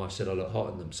day and my wife said I look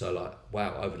hot in them. So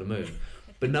wow, over the moon.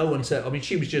 But no one said,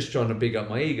 she was just trying to big up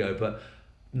my ego, but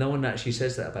no one actually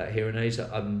says that about hearing aids.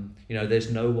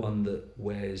 There's no one that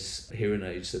wears hearing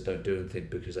aids that don't do anything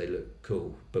because they look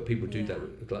cool. But people do that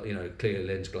with, clear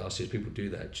lens glasses. People do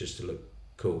that just to look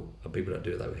cool, and people don't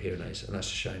do that with hearing aids, and that's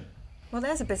a shame. Well,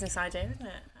 there's a business idea, isn't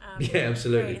it? Yeah,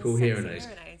 absolutely. Cool hearing aids.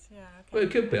 Yeah, okay. Well,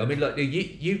 it could be. I mean, like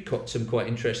you've got some quite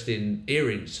interesting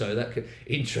earrings, so that could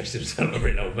interesting. I'm not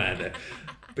really an old man there,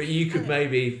 but you could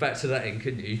maybe factor that in,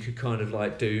 couldn't you? You could kind of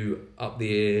like do up the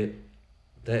ear.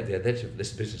 That's a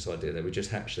business idea there. We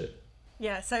just hatched it.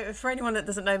 Yeah, so for anyone that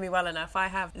doesn't know me well enough, I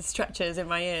have stretchers in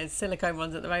my ears, silicone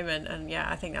ones at the moment, and yeah,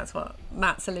 I think that's what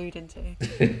Matt's alluding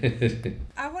to.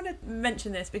 I want to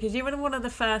mention this because you were one of the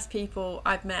first people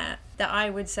I've met that I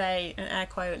would say, an air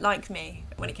quote, like me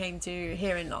when it came to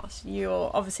hearing loss. You're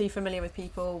obviously familiar with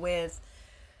people with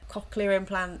cochlear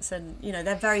implants, and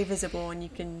they're very visible, and you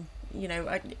can,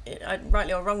 I,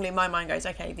 rightly or wrongly, my mind goes,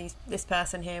 okay, this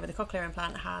person here with a cochlear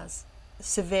implant has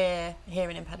severe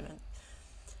hearing impediment.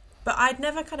 But I'd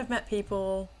never kind of met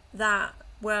people that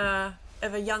were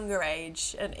of a younger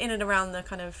age and in and around the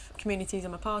kind of communities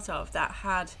I'm a part of that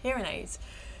had hearing aids.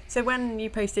 So when you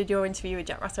posted your interview with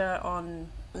Jack Rutter on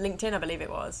LinkedIn, I believe it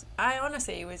was, I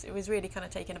honestly was really kind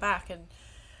of taken aback. And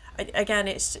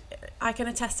again, I can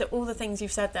attest to all the things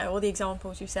you've said there, all the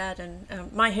examples you've said,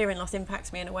 and my hearing loss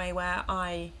impacts me in a way where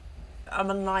I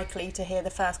am unlikely to hear the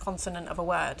first consonant of a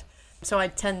word. So I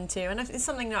tend to, and it's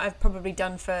something that I've probably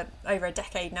done for over a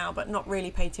decade now, but not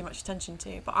really paid too much attention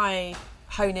to. But I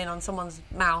hone in on someone's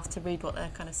mouth to read what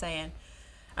they're kind of saying.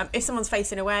 If someone's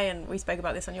facing away, and we spoke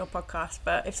about this on your podcast,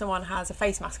 but if someone has a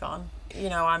face mask on,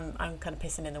 I'm kind of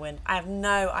pissing in the wind. I have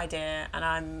no idea, and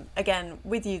I'm, again,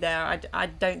 with you there. I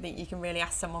don't think you can really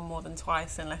ask someone more than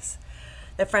twice unless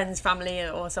they're friends, family,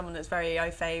 or someone that's very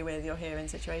au fait with your hearing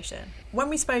situation. When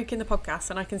we spoke in the podcast,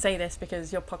 and I can say this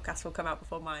because your podcast will come out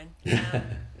before mine,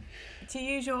 to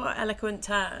use your eloquent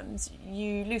terms,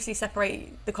 you loosely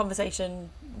separate the conversation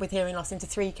with hearing loss into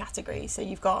 3 categories. So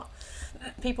you've got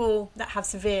people that have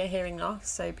severe hearing loss,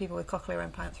 so people with cochlear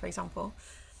implants, for example.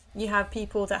 You have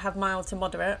people that have mild to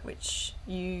moderate, which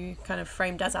you kind of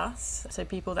framed as us, so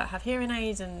people that have hearing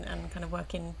aids and kind of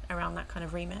working around that kind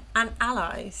of remit. And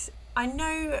allies. I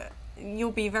know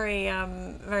you'll be very,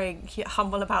 very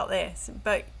humble about this,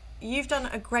 but you've done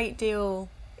a great deal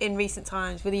in recent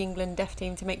times with the England deaf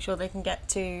team to make sure they can get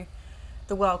to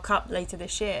the World Cup later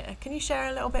this year. Can you share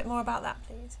a little bit more about that,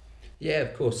 please? Yeah,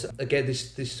 of course. Again,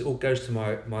 this all goes to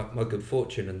my good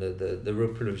fortune and the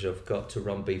real privilege I've got to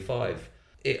run B5.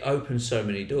 It opens so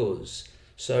many doors.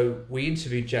 So we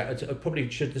interviewed Jack.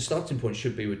 The starting point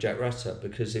should be with Jack Rutter,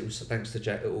 because it was thanks to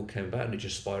Jack it all came about, and it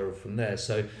just spiraled from there.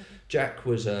 So Jack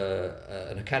was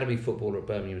an academy footballer at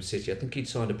Birmingham City. I think he'd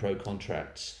signed a pro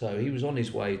contract, so he was on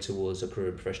his way towards a career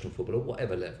in professional football at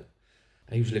whatever level.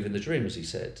 He was living the dream, as he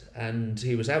said, and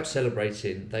he was out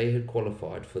celebrating. They had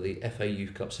qualified for the FA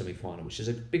Youth Cup semi-final, which is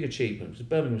a big achievement, because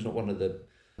Birmingham's not one of the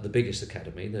biggest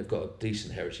academy. They've got a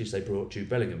decent heritage. They brought Jude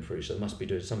Bellingham through, so they must be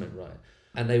doing something right.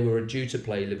 And they were due to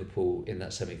play Liverpool in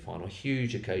that semi-final, a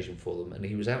huge occasion for them. And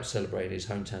he was out celebrating his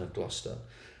hometown of Gloucester.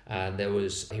 And he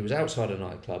was outside a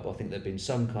nightclub. I think there'd been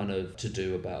some kind of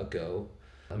to-do about a girl.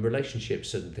 And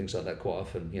relationships and things like that quite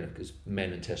often, because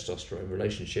men and testosterone,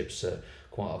 relationships are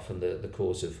quite often the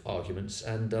cause of arguments.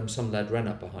 And some lad ran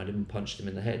up behind him and punched him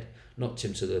in the head, knocked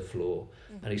him to the floor,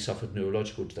 and he suffered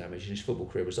neurological damage, and his football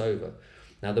career was over.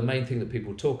 Now, the main thing that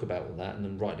people talk about with that,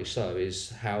 and rightly so, is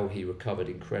how he recovered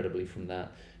incredibly from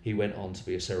that. He went on to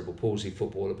be a cerebral palsy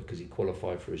footballer because he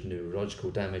qualified for his neurological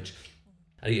damage.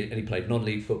 And he played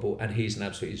non-league football, and he's an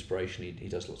absolute inspiration. He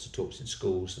does lots of talks in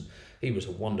schools, and he was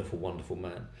a wonderful, wonderful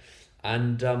man.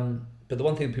 And but the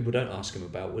one thing people don't ask him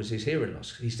about was his hearing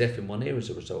loss. He's deaf in one ear as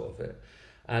a result of it.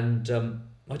 And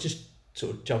I just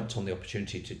sort of jumped on the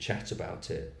opportunity to chat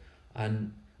about it.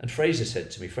 And Fraser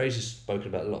said to me, Fraser's spoken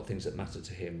about a lot of things that matter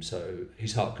to him. So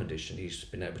his heart condition, he's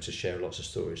been able to share lots of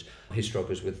stories. His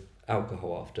struggles with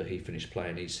alcohol after he finished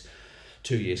playing. He's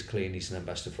 2 years clean, he's an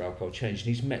ambassador for alcohol change, and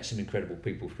he's met some incredible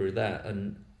people through that.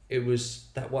 And it was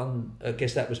that one, I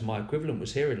guess that was my equivalent,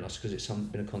 was hearing loss, because it's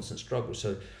been a constant struggle.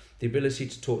 So the ability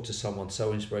to talk to someone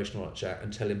so inspirational like Jack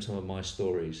and tell him some of my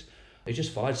stories, it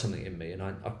just fired something in me. And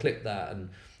I clicked that,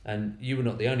 and you were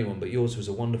not the only one, but yours was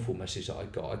a wonderful message that I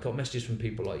got. I got messages from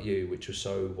people like you, which was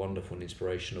so wonderful and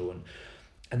inspirational.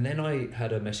 And then I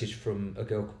had a message from a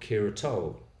girl called Kira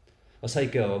Toll. I say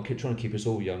girl, I'm trying to keep us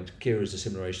all young. Kira's a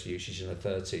similar age to you, she's in her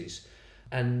 30s.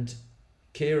 And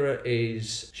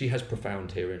Kira she has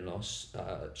profound hearing loss.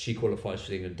 She qualifies for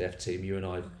the England deaf team. You and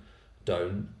I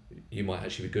don't. You might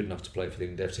actually be good enough to play for the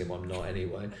England deaf team. I'm not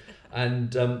anyway.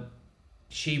 And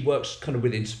she works kind of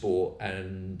within sport,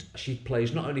 and she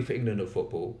plays not only for England at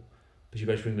football, but she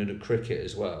plays for England at cricket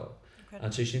as well. Incredible.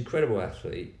 And so she's an incredible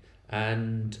athlete.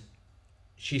 And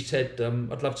she said,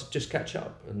 I'd love to just catch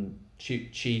up. And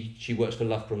she works for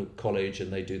Loughborough College,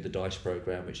 and they do the DICE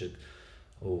programme, which is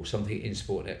something in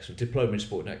sport and excellence, diploma in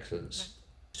sport and excellence.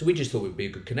 Right. So we just thought it would be a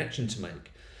good connection to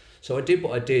make. So I did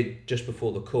what I did just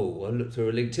before the call. I looked through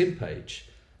a LinkedIn page,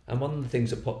 and one of the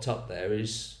things that popped up there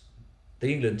is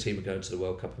the England team are going to the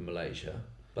World Cup in Malaysia,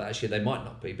 but actually they might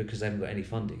not be because they haven't got any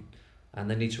funding. And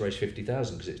they need to raise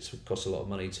 50,000 because it costs a lot of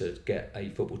money to get a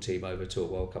football team over to a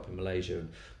World Cup in Malaysia and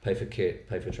pay for kit,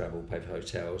 pay for travel, pay for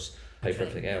hotels, pay for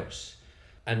everything else.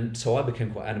 And so I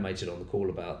became quite animated on the call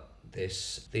about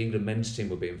this. The England men's team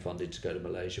were being funded to go to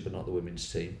Malaysia, but not the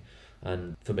women's team.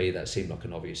 And for me, that seemed like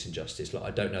an obvious injustice. Like,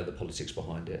 I don't know the politics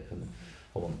behind it, and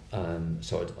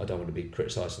so I don't want to be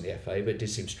criticising the FA, but it did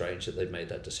seem strange that they'd made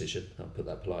that decision. I'll put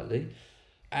that politely.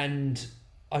 And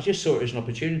I just saw it as an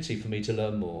opportunity for me to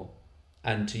learn more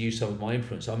and to use some of my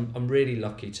influence. I'm really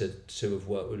lucky to have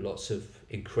worked with lots of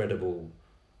incredible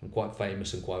and quite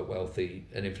famous and quite wealthy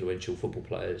and influential football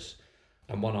players.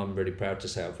 And one I'm really proud to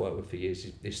say I've worked with for years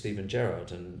is Steven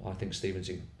Gerrard. And I think Steven's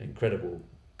an incredible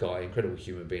guy, incredible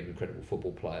human being, incredible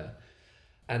football player.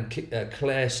 And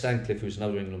Claire Stancliffe, who's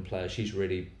another England player, she's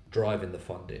really driving the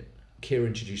funding. Kira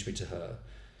introduced me to her.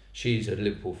 She's a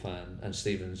Liverpool fan, and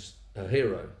Steven's a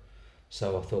hero.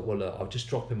 So I thought, well, look, I'll just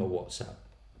drop him a WhatsApp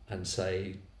and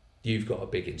say, you've got a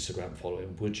big Instagram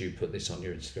following, would you put this on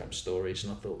your Instagram stories?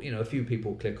 And I thought, a few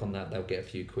people click on that, they'll get a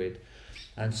few quid.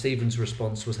 And Stephen's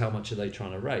response was, how much are they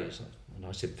trying to raise? And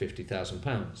I said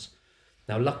 £50,000.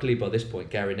 Now, luckily by this point,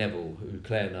 Gary Neville, who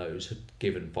Claire knows, had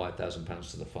given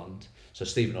 £5,000 to the fund. So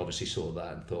Stephen obviously saw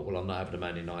that and thought, well, I'm not having a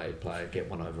Man United player get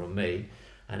one over on me.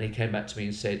 And he came back to me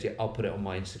and said, yeah, I'll put it on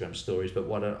my Instagram stories, but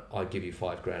why don't I give you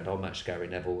 £5,000? I'll match Gary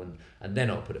Neville and then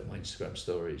I'll put it on my Instagram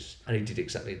stories. And he did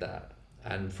exactly that.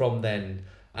 And from then,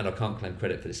 and I can't claim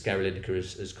credit for this, Gary Lineker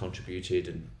has contributed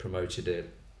and promoted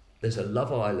it. There's a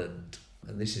Love Island,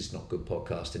 and this is not good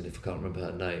podcasting if I can't remember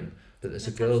her name, but there's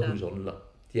a girl who's on,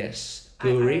 yes,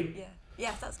 Guri.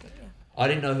 Yeah, that's good, yeah. I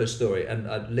didn't know her story, and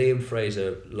Liam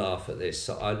Fraser laughed at this.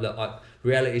 So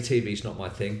reality TV is not my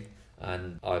thing,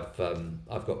 and I've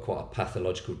got quite a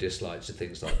pathological dislike to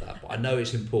things like that. But I know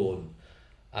it's important.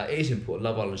 It is important.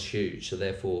 Love Island's huge, so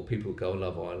therefore people who go on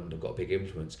Love Island have got a big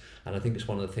influence. And I think it's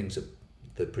one of the things that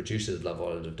the producers of Love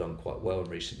Island have done quite well in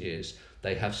recent years.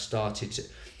 They have started to.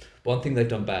 One thing they've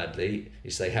done badly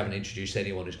is they haven't introduced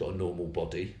anyone who's got a normal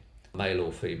body, male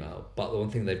or female. But the one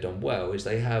thing they've done well is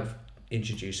they have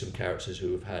introduced some characters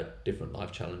who have had different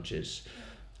life challenges,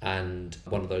 and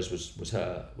one of those was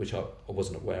her, which I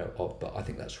wasn't aware of, but I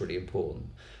think that's really important.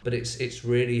 But it's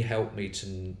really helped me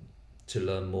to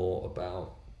learn more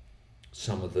about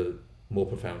some of the more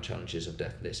profound challenges of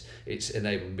deafness. It's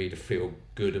enabled me to feel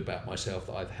good about myself,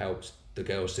 that I've helped the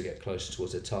girls to get closer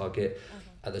towards their target.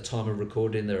 At the time of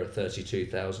recording, there are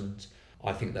 32,000.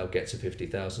 I think they'll get to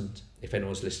 50,000. If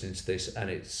anyone's listening to this and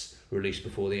it's released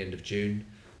before the end of June,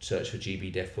 search for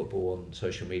GB Deaf Football on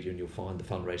social media and you'll find the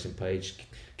fundraising page.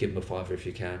 Give them a £5 if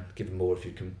you can, give them more if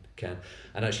you can.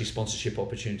 And actually sponsorship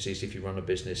opportunities, if you run a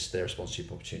business, there are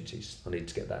sponsorship opportunities. I need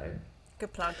to get that in.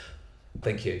 Good plug.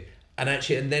 Thank you. And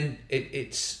then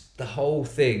it's the whole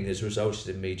thing has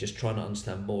resulted in me just trying to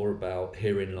understand more about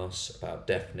hearing loss, about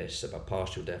deafness, about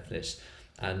partial deafness,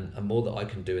 and more that I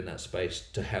can do in that space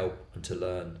to help and to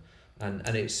learn.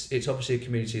 And it's obviously a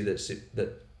community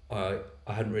that I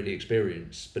hadn't really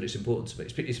experienced, but it's important to me.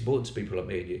 It's important to people like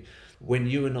me and you. When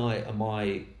you and I are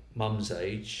my mum's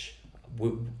age,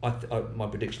 my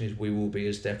prediction is we will be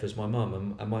as deaf as my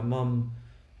mum. And my mum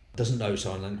doesn't know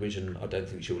sign language, and I don't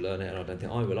think she'll learn it, and I don't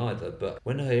think I will either. But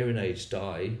when her hearing aids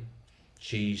die,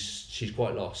 she's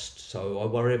quite lost. So I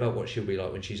worry about what she'll be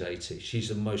like when she's 80. She's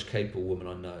the most capable woman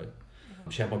I know.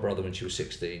 She had my brother when she was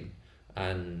 16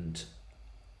 and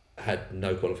had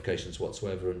no qualifications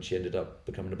whatsoever, and she ended up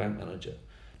becoming a bank manager.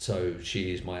 So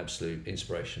she is my absolute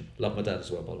inspiration. Love my dad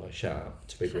as well, by the way. Shout out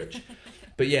to Big Rich.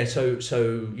 But yeah, so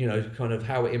kind of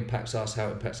how it impacts us, how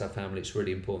it impacts our family, it's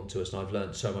really important to us, and I've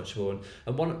learned so much more.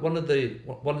 And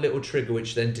one little trigger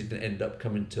which then didn't end up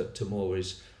coming to more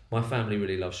is my family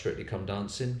really loves Strictly Come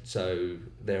Dancing. So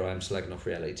there I am slagging off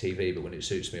reality TV, but when it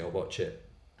suits me, I'll watch it.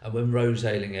 And when Rose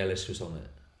Ayling-Ellis was on it,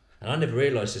 and I never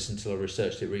realised this until I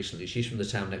researched it recently. She's from the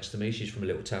town next to me. She's from a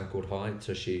little town called Hythe.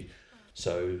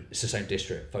 So it's the same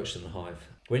district, Folkestone and Hythe.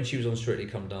 When she was on Strictly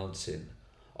Come Dancing,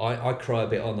 I cry a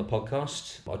bit on the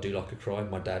podcast. I do like a cry.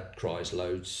 My dad cries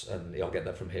loads, and I get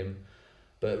that from him.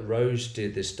 But Rose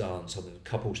did this dance, I think,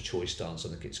 couple's choice dance, I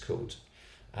think it's called.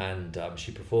 and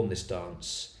she performed this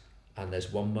dance, and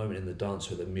there's one moment in the dance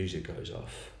where the music goes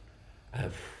off.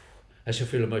 Actually, I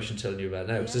feel emotion telling you about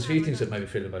now, because there's a few things that made me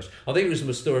feel emotion. I think it was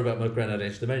a story about my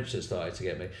granddad's dementia that started to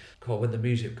get me. God, when the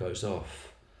music goes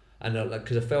off, and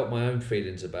because I felt my own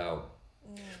feelings about.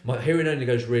 My hearing only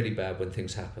goes really bad when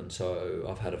things happen, so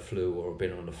I've had a flu or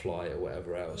been on a flight or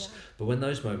whatever else. Yeah. But when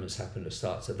those moments happen,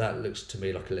 that looks to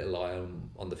me like a little eye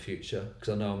on the future, because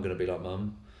I know I'm going to be like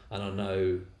Mum, and I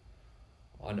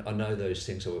know those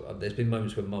things. There's been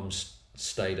moments when Mum's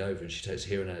stayed over and she takes a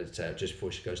hearing aid out just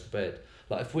before she goes to bed.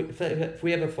 Like if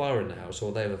we have a fire in the house,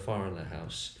 or they have a fire in their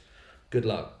house, good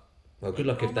luck. Well, good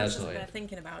luck if Dad's not in.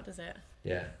 Thinking about, does it?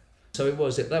 Yeah. So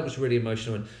that was really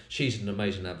emotional, and she's an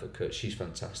amazing advocate. She's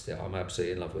fantastic. I'm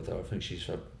absolutely in love with her. I think she's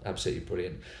absolutely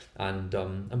brilliant. And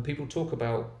people talk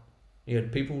about,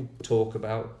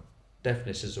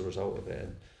 deafness as a result of it.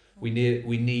 And we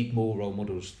need more role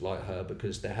models like her,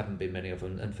 because there haven't been many of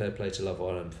them. And fair play to Love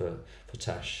Island for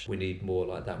Tash. We need more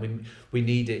like that. We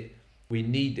need it. We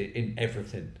need it in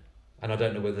everything. And I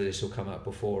don't know whether this will come out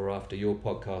before or after your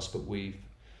podcast, but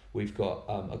We've got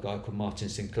a guy called Martin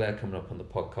Sinclair coming up on the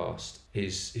podcast.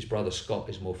 His brother Scott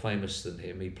is more famous than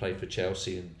him. He played for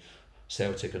Chelsea and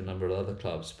Celtic and a number of other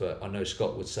clubs. But I know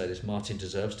Scott would say this: Martin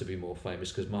deserves to be more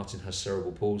famous, because Martin has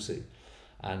cerebral palsy.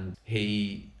 And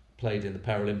he played in the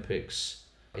Paralympics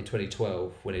in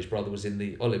 2012 when his brother was in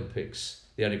the Olympics,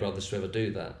 the only brothers to ever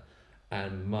do that.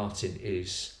 And Martin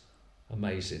is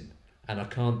amazing. And I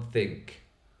can't think...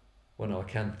 Well, no, I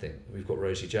can think. We've got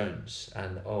Rosie Jones,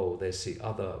 and there's the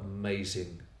other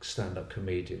amazing stand-up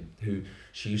comedian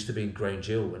she used to be in Grange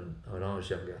Hill when I was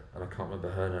younger, and I can't remember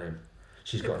her name.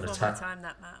 She's got an Italian. time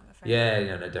that, Matt, I'm afraid.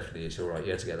 Yeah, no, definitely, it's all right. You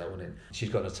had to get that one in. She's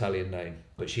got an Italian name,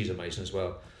 but she's amazing as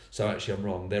well. So actually, I'm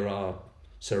wrong. There are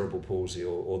cerebral palsy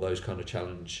or those kind of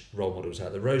challenge role models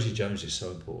out there. Rosie Jones is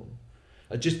so important.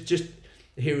 Just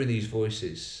hearing these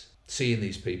voices, seeing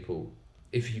these people.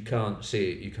 If you can't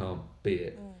see it, you can't be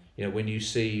it. When you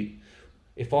see,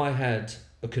 if I had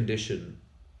a condition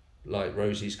like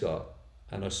Rosie's got,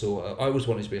 and I always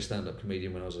wanted to be a stand-up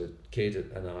comedian when I was a kid,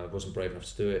 and I wasn't brave enough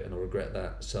to do it, and I regret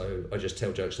that, so I just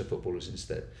tell jokes to footballers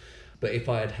instead. But if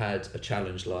I had a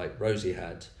challenge like Rosie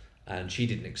had, and she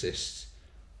didn't exist,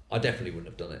 I definitely wouldn't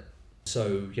have done it.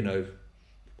 So,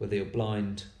 whether you're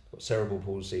blind, got cerebral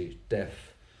palsy,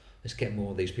 deaf, let's get more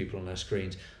of these people on our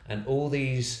screens. And all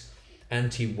these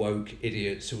anti-woke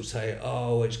idiots who will say,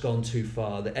 it's gone too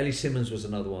far. The Ellie Simmons was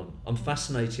another one. I'm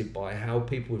fascinated by how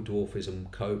people with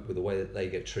dwarfism cope with the way that they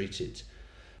get treated.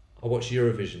 I watched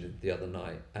Eurovision the other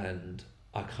night, and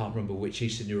I can't remember which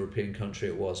Eastern European country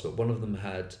it was, but one of them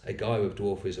had a guy with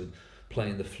dwarfism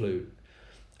playing the flute.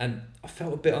 And I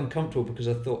felt a bit uncomfortable, because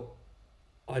I thought,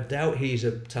 I doubt he's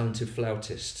a talented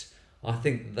flautist. I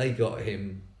think they got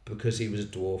him because he was a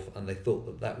dwarf, and they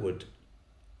thought that would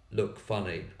look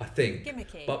funny, I think.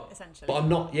 Gimmicky, essentially. But I'm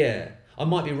not, I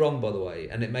might be wrong, by the way,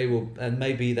 and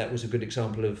maybe that was a good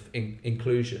example of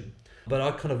inclusion. But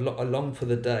I kind of I long for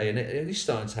the day, and it is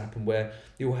starting to happen, where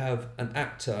you'll have an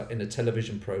actor in a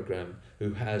television programme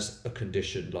who has a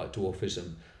condition like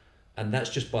dwarfism, and that's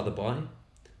just by the by.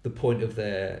 The point of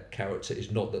their character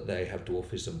is not that they have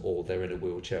dwarfism or they're in a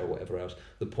wheelchair or whatever else.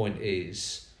 The point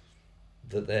is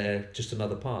that they're just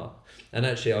another part. And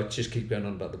actually, I'll just keep going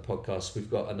on about the podcast.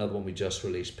 We've got another one we just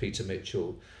released, Peter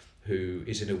Mitchell, who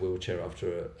is in a wheelchair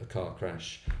after a car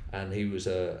crash, and he was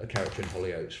a character in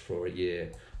Hollyoaks for a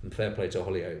year. And fair play to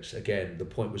Hollyoaks. Again, the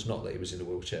point was not that he was in a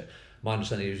wheelchair. My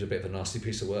understanding, he was a bit of a nasty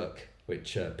piece of work,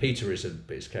 which Peter isn't,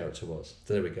 but his character was.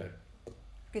 So there we go.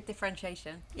 Good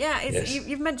differentiation. Yeah,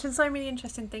 you've mentioned so many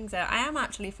interesting things there. I am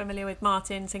actually familiar with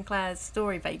Martin Sinclair's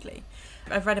story vaguely.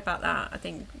 I've read about that, I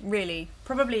think, really,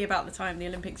 probably about the time the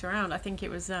Olympics were around. I think it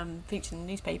was featured in the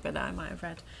newspaper that I might have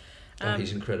read.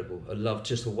 He's incredible. I love,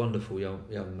 just a wonderful young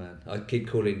man. I keep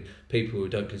calling people who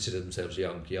don't consider themselves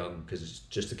young, because it's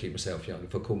just to keep myself young.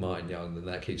 If I call Martin young, then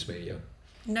that keeps me young.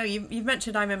 No, you've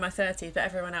mentioned I'm in my 30s, but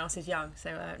everyone else is young,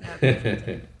 so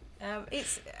no.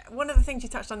 It's one of the things you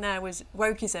touched on there was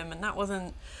wokeism, and that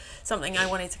wasn't something I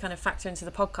wanted to kind of factor into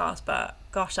the podcast, but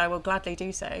gosh, I will gladly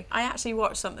do so. I actually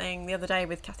watched something the other day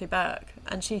with Kathy Burke,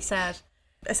 and she said,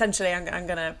 essentially, I'm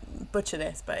going to butcher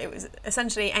this, but it was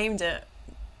essentially aimed at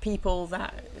people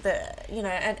that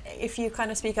and if you kind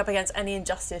of speak up against any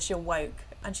injustice, you're woke.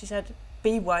 And she said,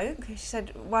 be woke. She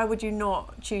said, why would you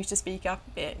not choose to speak up,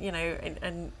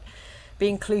 and be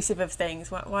inclusive of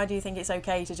things? Why do you think it's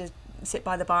okay to just sit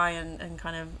by the by and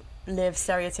kind of live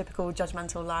stereotypical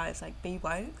judgmental lives? Like, be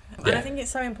woke. Yeah. And I think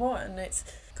it's so important.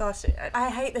 I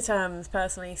hate the terms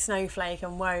personally, snowflake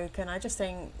and woke, and I just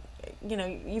think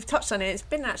you've touched on it. It's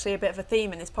been actually a bit of a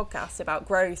theme in this podcast about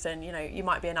growth, and you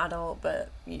might be an adult, but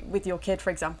with your kid, for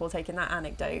example, taking that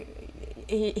anecdote,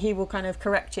 he will kind of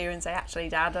correct you and say, actually,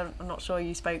 Dad, I'm not sure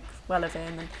you spoke well of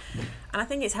him. And I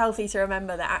think it's healthy to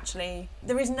remember that actually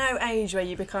there is no age where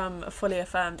you become a fully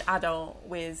affirmed adult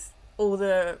with all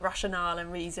the rationale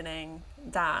and reasoning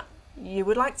that you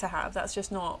would like to have. That's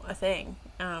just not a thing.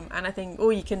 And I think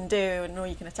all you can do and all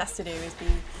you can attest to do is be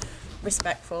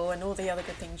respectful and all the other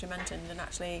good things you mentioned, and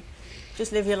actually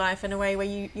just live your life in a way where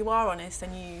you are honest,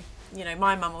 and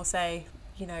my mum will say,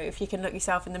 if you can look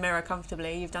yourself in the mirror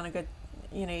comfortably, you've done a good,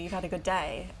 you've had a good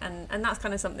day, and that's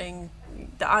kind of something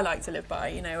that I like to live by.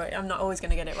 I'm not always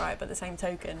going to get it right, but at the same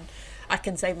token, I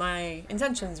can say my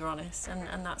intentions are honest,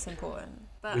 and that's important.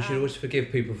 But we should always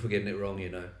forgive people for getting it wrong.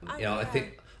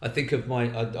 I think of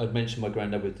I'd mentioned my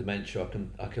granddad with dementia.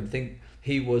 I can think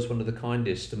he was one of the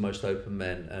kindest and most open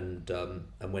men,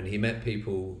 and when he met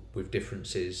people with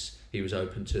differences, he was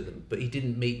open to them. But he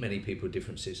didn't meet many people with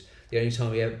differences. The only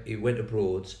time he went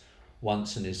abroad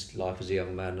once in his life as a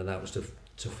young man, and that was to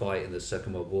fight in the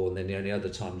Second World War. And then the only other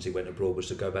times he went abroad was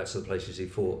to go back to the places he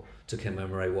fought to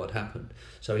commemorate what happened.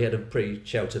 So he had a pretty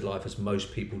sheltered life, as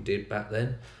most people did back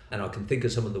then. And I can think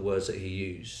of some of the words that he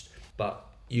used, but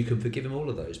you can forgive him all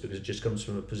of those because it just comes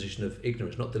from a position of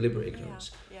ignorance, not deliberate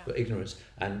ignorance, but ignorance.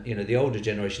 And the older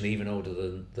generation, even older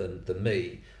than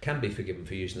me, can be forgiven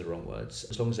for using the wrong words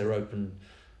as long as they're open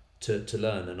to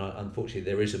learn. And unfortunately,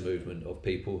 there is a movement of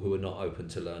people who are not open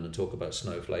to learn and talk about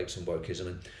snowflakes and wokeism.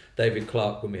 And David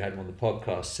Clark, when we had him on the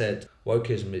podcast, said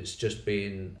wokeism, it's just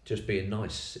being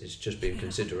nice, it's just being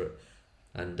considerate.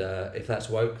 And if that's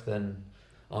woke, then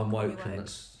I'm woke, and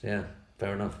that's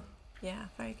fair enough. Yeah,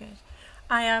 very good.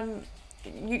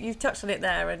 You've touched on it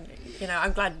there, and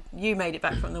I'm glad you made it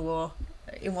back from the war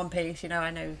in one piece. I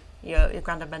know your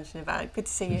granddad mentioned about it. Good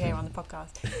to see you here on the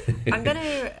podcast. I'm going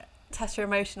to test your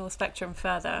emotional spectrum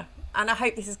further, and I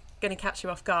hope this is going to catch you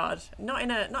off guard. Not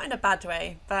in a bad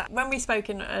way, but when we spoke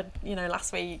in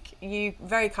last week, you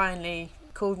very kindly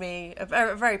called me a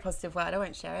very positive word. I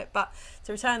won't share it, but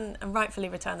to return and rightfully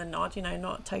return the nod,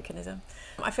 not tokenism.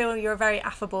 I feel you're a very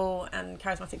affable and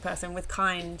charismatic person with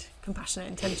kind, compassionate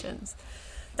intentions.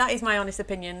 That is my honest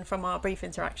opinion from our brief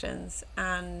interactions,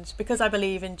 and because I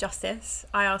believe in justice,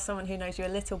 I asked someone who knows you a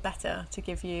little better to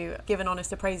give an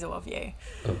honest appraisal of you.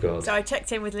 Oh God. So I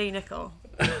checked in with Lee Nicol.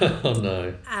 Oh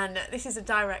no. And this is a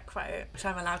direct quote, which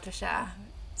I'm allowed to share.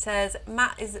 Says,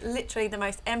 Matt is literally the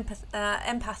most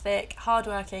empathic,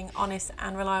 hardworking, honest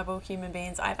and reliable human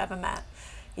beings I've ever met.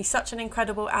 He's such an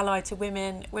incredible ally to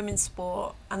women, women's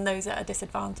sport and those at a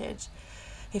disadvantage.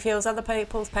 He feels other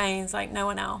people's pains like no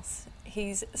one else.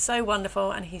 He's so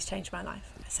wonderful and he's changed my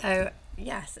life. So,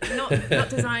 yes, not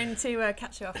designed to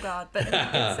catch you off guard, but he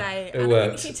did say, it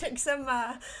worked.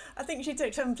 I think she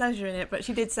took some pleasure in it, but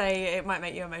she did say it might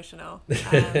make you emotional.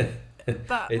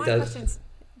 But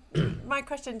my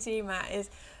question to you, Matt, is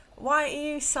why are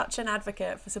you such an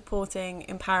advocate for supporting,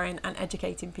 empowering and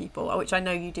educating people, which I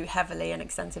know you do heavily and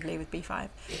extensively with B5?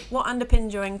 What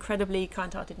underpins your incredibly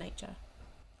kind-hearted nature?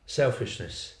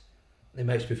 Selfishness. It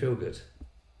makes me feel good.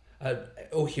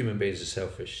 All human beings are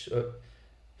selfish.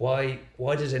 Why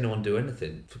does anyone do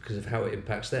anything? Because of how it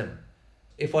impacts them.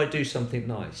 If I do something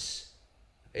nice,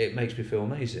 it makes me feel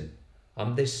amazing.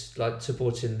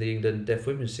 Supporting the England deaf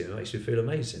women's team, it makes me feel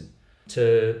amazing.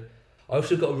 I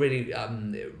also got a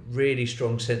really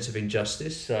strong sense of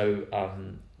injustice. So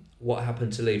what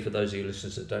happened to Lee, for those of you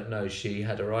listeners that don't know, she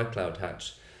had her iCloud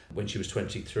hacked when she was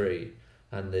 23,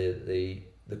 and the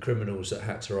criminals that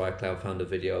hacked her iCloud found a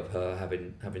video of her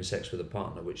having sex with a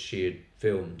partner, which she had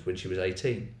filmed when she was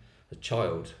 18, a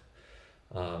child,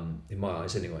 in my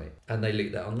eyes anyway, and they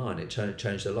leaked that online. It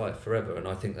changed her life forever, and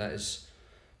I think that is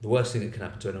the worst thing that can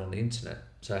happen to anyone on the internet.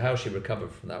 So how she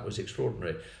recovered from that was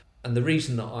extraordinary. And the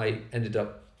reason that I ended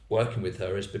up working with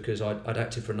her is because I'd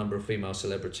acted for a number of female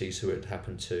celebrities who it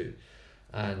happened to.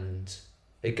 And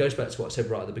it goes back to what I said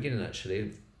right at the beginning,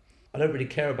 actually. I don't really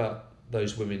care about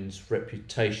those women's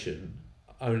reputation,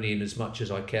 only in as much as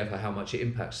I care for how much it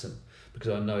impacts them. Because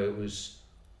I know it was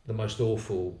the most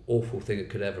awful thing that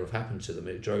could ever have happened to them.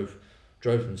 It drove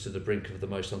them to the brink of the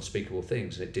most unspeakable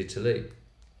things, and it did to Lee.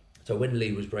 So when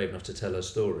Lee was brave enough to tell her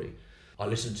story, I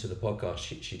listened to the podcast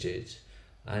she did,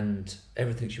 and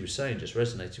everything she was saying just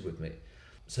resonated with me.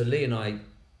 So Lee and I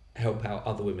help out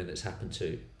other women that's happened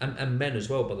to, and men as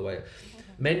well, by the way.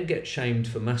 Men get shamed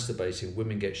for masturbating,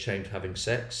 women get shamed for having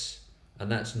sex,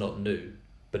 and that's not new,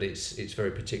 but it's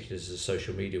very particular to the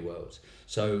social media world.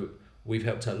 So we've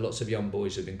helped out lots of young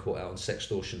boys who've been caught out on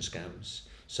sextortion scams.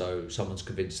 So someone's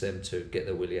convinced them to get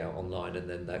their willy out online, and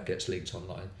then that gets leaked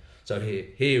online. So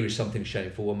here is something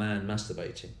shameful, a man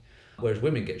masturbating. Whereas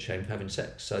women get shamed for having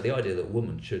sex. So the idea that a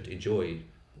woman should enjoy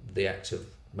the act of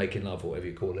making love, or whatever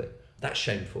you call it, that's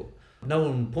shameful. No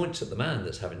one points at the man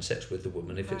that's having sex with the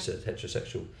woman if it's a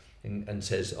heterosexual and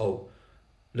says, oh,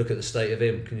 look at the state of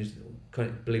him.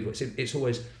 Can't believe what it's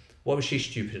always, why was she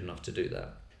stupid enough to do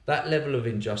that? That level of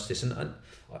injustice. And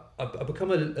I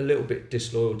become a little bit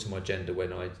disloyal to my gender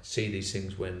when I see these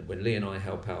things when Lee and I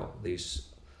help out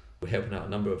we're helping out a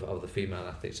number of other female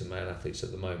athletes and male athletes at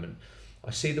the moment.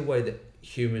 I see the way that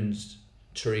humans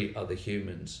treat other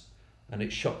humans, and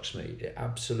it shocks me. It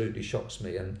absolutely shocks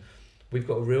me. And I've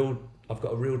got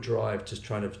a real drive to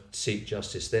try to seek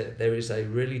justice. There is a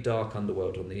really dark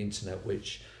underworld on the internet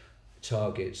which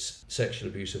targets sexual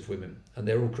abuse of women, and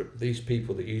they're all these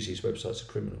people that use these websites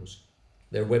are criminals.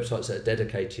 There are websites that are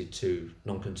dedicated to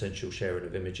non-consensual sharing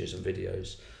of images and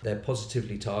videos. They're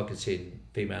positively targeting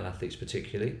female athletes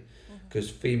particularly, because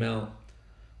female,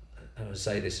 and I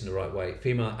say this in the right way,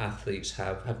 female athletes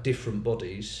have different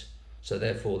bodies, so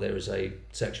therefore there is a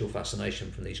sexual fascination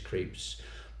from these creeps.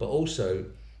 But also,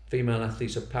 female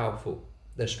athletes are powerful.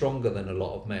 They're stronger than a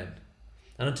lot of men.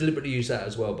 And I deliberately use that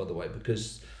as well, by the way,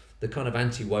 because the kind of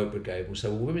anti-woke brigade will say,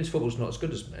 well, women's football's not as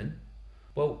good as men.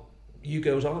 Well, you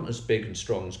girls aren't as big and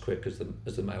strong, as quick as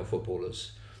the male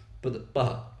footballers.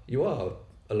 But you are,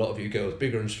 a lot of you girls,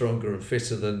 bigger and stronger and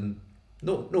fitter than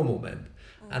normal men.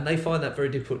 And they find that very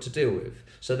difficult to deal with.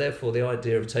 So therefore, the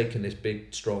idea of taking this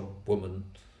big, strong woman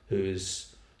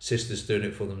whose sister's doing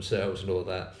it for themselves and all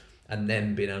that, and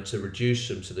then being able to reduce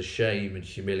them to the shame and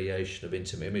humiliation of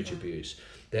intimate image abuse,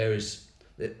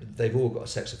 they've all got a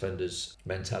sex offender's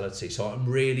mentality. So I'm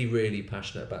really, really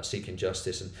passionate about seeking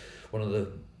justice. And one of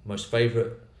the most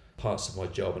favourite parts of my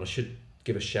job, and I should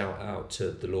give a shout out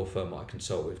to the law firm I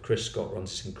consult with. Chris Scott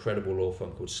runs this incredible law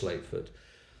firm called Slateford,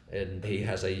 and he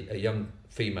has a young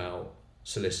female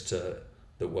solicitor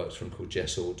that works for him called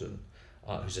Jess Auden,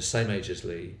 who's the same age as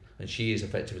Lee, and she is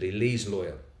effectively Lee's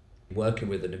lawyer, working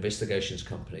with an investigations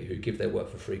company who give their work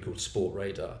for free called Sport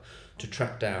Radar to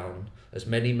track down as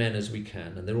many men as we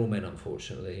can, and they're all men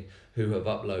unfortunately, who have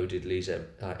uploaded Lee's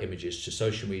images to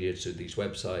social media, to these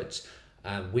websites,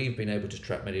 and we've been able to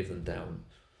track many of them down.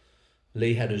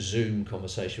 Lee had a Zoom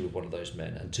conversation with one of those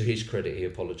men, and to his credit he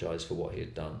apologised for what he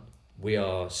had done. We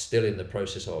are still in the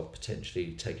process of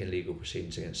potentially taking legal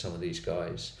proceedings against some of these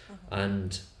guys,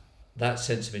 and that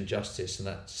sense of injustice and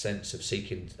that sense of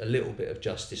seeking a little bit of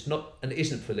justice, and it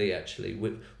isn't for Lee actually.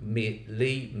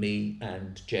 Me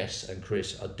and Jess and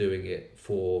Chris are doing it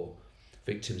for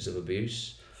victims of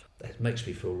abuse. That makes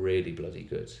me feel really bloody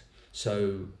good.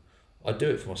 So I do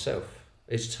it for myself.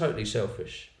 It's totally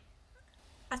selfish.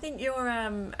 I think you're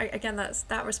again,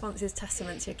 that response is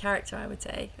testament to your character, I would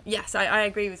say. Yes, I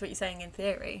agree with what you're saying in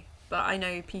theory, but I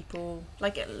know people,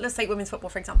 like, let's take women's football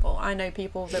for example. I know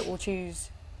people that will choose,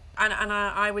 and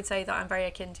I would say that I'm very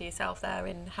akin to yourself there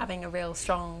in having a real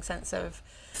strong sense of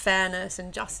fairness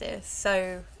and justice.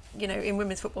 So, you know, in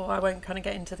women's football I won't kind of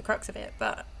get into the crux of it,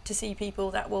 but to see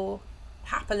people that will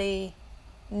happily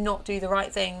not do the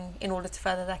right thing in order to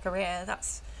further their career,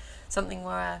 that's something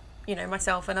where, you know,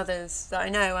 myself and others that I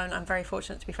know and I'm very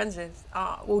fortunate to be friends with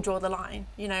will draw the line,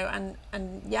 you know,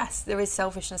 and yes, there is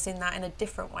selfishness in that in a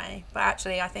different way, but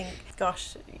actually I think,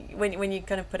 gosh, when you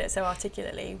kind of put it so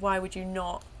articulately, why would you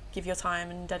not give your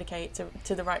time and dedicate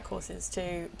to the right causes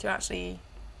to actually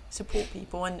support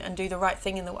people and do the right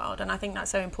thing in the world? And I think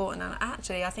that's so important, and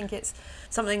actually I think it's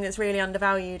something that's really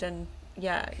undervalued. And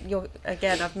yeah,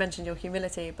 I've mentioned your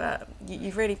humility, but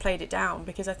you've really played it down,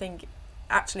 because I think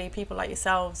actually people like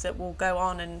yourselves that will go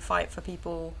on and fight for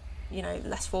people, you know,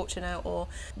 less fortunate or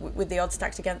with the odds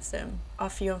stacked against them are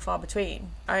few and far between.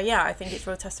 I think it's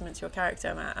a real testament to your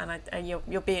character, Matt, and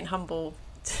you're being humble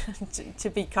to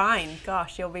be kind.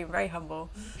 Gosh, you're being very humble.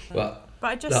 But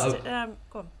I just go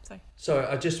on, sorry. Sorry,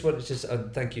 I just wanted to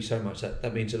thank you so much.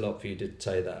 That means a lot for you to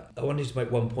say that. I wanted to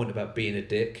make one point about being a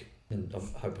dick, and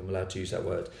I hope I'm allowed to use that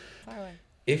word. Fire away.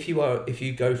 If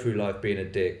you go through life being a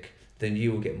dick, then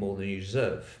you will get more than you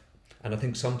deserve. And I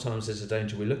think sometimes there's a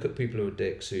danger. We look at people who are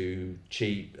dicks, who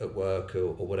cheat at work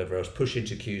or whatever else, push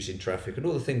into queues in traffic and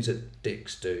all the things that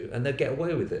dicks do, and they get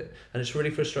away with it. And it's really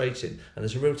frustrating. And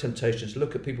there's a real temptation to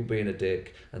look at people being a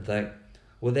dick and think,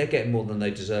 well, they're getting more than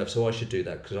they deserve, so I should do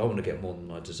that because I want to get more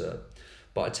than I deserve.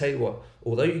 But I tell you what,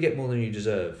 although you get more than you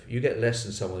deserve, you get less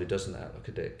than someone who doesn't act like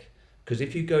a dick. Because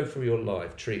if you go through your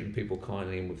life treating people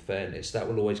kindly and with fairness, that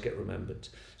will always get remembered.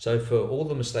 So for all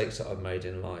the mistakes that I've made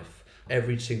in life,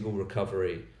 every single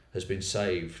recovery has been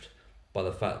saved by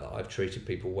the fact that I've treated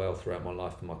people well throughout my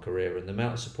life and my career. And the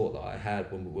amount of support that I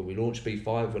had when we launched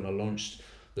B5, when I launched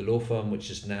the law firm, which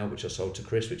I sold to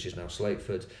Chris, which is now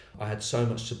Slateford. I had so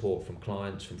much support from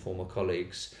clients, from former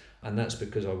colleagues, and that's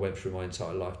because I went through my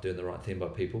entire life doing the right thing by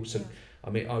people. So, I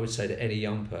mean, I would say to any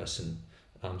young person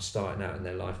starting out in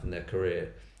their life and their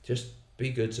career, just be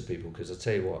good to people, because I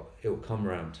tell you what, it will come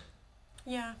around.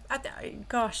 Yeah,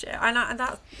 gosh, and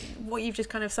that what you've just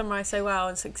kind of summarised so well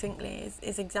and succinctly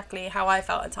is exactly how I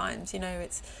felt at times. You know,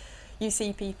 it's, you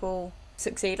see people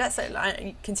succeed. Let's say,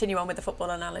 like, continue on with the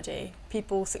football analogy.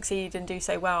 People succeed and do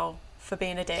so well for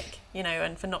being a dick, you know,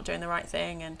 and for not doing the right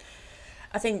thing. And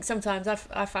I think sometimes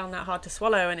I found that hard to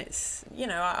swallow. And it's, you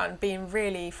know, I'm being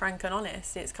really frank and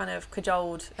honest. It's kind of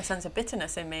cajoled a sense of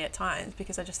bitterness in me at times,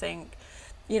 because I just think,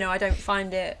 you know, I don't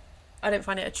find it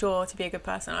a chore to be a good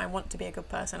person. I want to be a good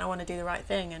person. I want to do the right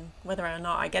thing, and whether or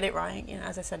not I get it right, you know,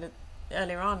 as I said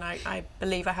earlier on, I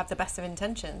believe I have the best of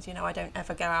intentions. You know, I don't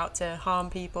ever go out to harm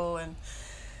people and,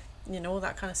 you know, all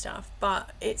that kind of stuff.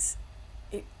 But it's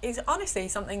honestly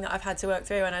something that I've had to work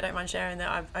through, and I don't mind sharing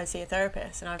that I see a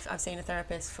therapist, and I've seen a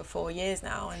therapist for 4 years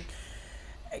now. And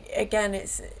again,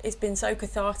 it's been so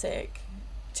cathartic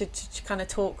to kind of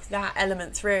talk that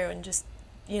element through, and just,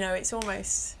 you know, it's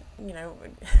almost, you know,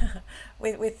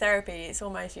 with therapy, it's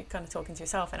almost you're kind of talking to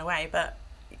yourself in a way, but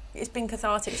it's been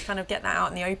cathartic to kind of get that out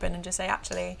in the open and just say,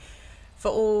 actually, for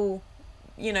all,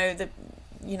 you know,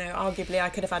 arguably I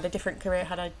could have had a different career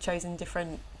had I chosen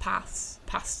different paths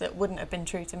that wouldn't have been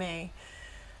true to me.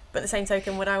 But at the same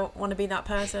token, would I want to be that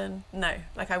person? No,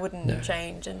 like I wouldn't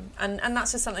change. And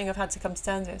that's just something I've had to come to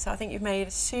terms with. So I think you've made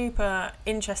a super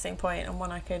interesting point, and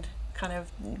one I could kind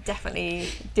of definitely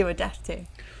do a death to.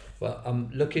 Well,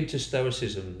 look into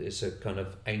Stoicism. It's a kind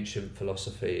of ancient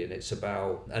philosophy, and it's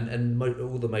about, and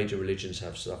all the major religions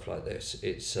have stuff like this.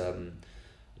 It's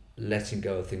letting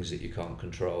go of things that you can't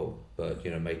control, but,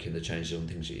 you know, making the changes on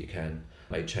things that you can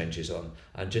make changes on,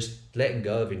 and just letting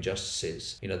go of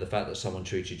injustices. You know, the fact that someone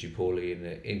treated you poorly and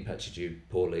it impacted you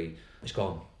poorly, it's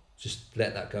gone. Just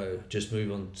let that go. Just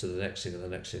move on to the next thing and the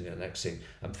next thing and the next thing,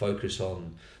 and focus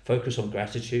on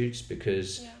gratitudes.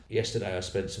 Because yesterday I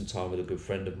spent some time with a good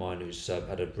friend of mine who's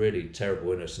had a really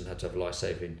terrible illness and had to have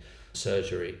life-saving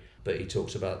surgery. But he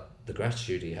talks about the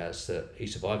gratitude he has that he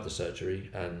survived the surgery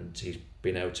and he's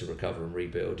been able to recover and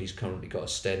rebuild. He's currently got a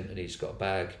stent and he's got a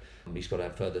bag. He's got to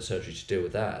have further surgery to deal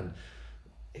with that. And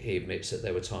he admits that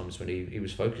there were times when he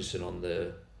was focusing on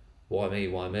the why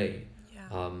me.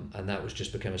 And that was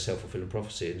just became a self-fulfilling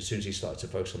prophecy. And as soon as he started to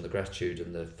focus on the gratitude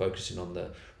and the focusing on the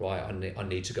right, I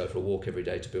need to go for a walk every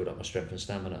day to build up my strength and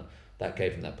stamina, that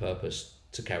gave him that purpose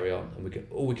to carry on. And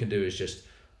all we can do is just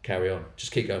carry on,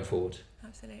 just keep going forward.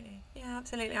 Absolutely. Yeah,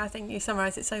 absolutely. I think you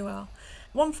summarised it so well.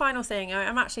 One final thing,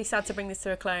 I'm actually sad to bring this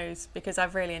to a close, because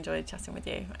I've really enjoyed chatting with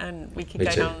you, and we could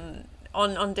go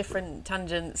on different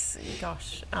tangents,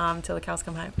 gosh, till the cows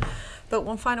come home. But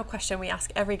one final question we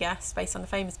ask every guest based on the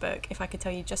famous book, if I could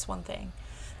tell you just one thing.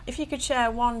 If you could share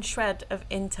one shred of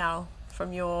intel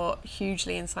from your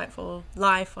hugely insightful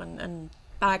life and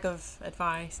bag of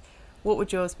advice, what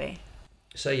would yours be?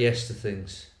 Say yes to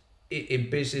things. In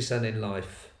business and in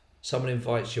life, someone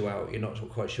invites you out, you're not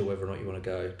quite sure whether or not you want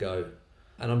to go.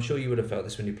 And I'm sure you would have felt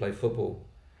this when you play football.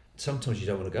 Sometimes you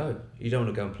don't want to go. You don't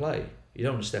want to go and play. You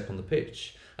don't want to step on the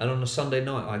pitch. And on a Sunday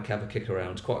night, I have a kick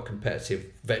around. It's quite a competitive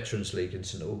Veterans League in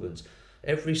St Albans.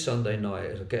 Every Sunday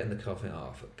night, I get in the car and think,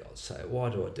 oh, for God's sake, why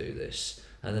do I do this?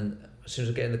 And then as soon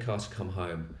as I get in the car to come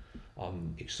home,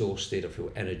 I'm exhausted, I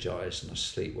feel energised, and I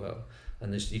sleep well.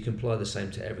 And you can apply the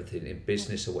same to everything in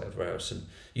business or whatever else. And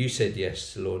you said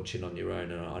yes to launching on your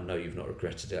own, and I know you've not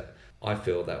regretted it. I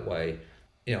feel that way.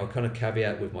 You know, I kind of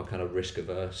caveat with my kind of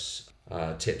risk-averse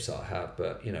tips that I have,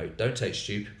 but, you know, don't take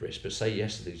stupid risks, but say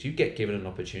yes to things. You get given an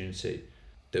opportunity,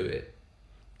 do it.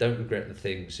 Don't regret the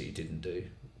things that you didn't do.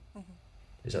 Mm-hmm.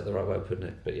 Is that the right way of putting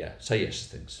it? But yeah, say yes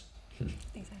to things.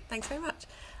 Thanks very much.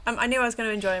 I knew I was going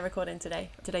to enjoy recording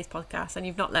today's podcast, and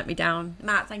you've not let me down.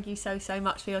 Matt, thank you so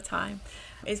much for your time.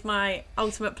 It's my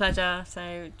ultimate pleasure.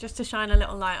 So just to shine a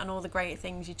little light on all the great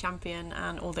things you champion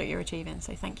and all that you're achieving.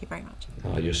 So thank you very much.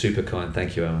 Oh, you're super kind.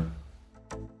 Thank you, Emma.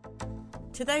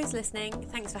 To those listening,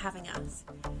 thanks for having us.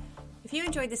 If you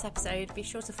enjoyed this episode, be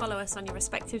sure to follow us on your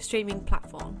respective streaming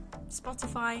platform: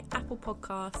 Spotify, Apple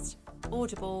Podcasts,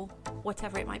 Audible,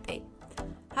 whatever it might be.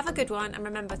 Have a good one, and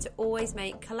remember to always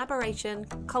make collaboration,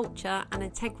 culture and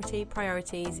integrity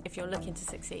priorities if you're looking to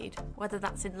succeed, whether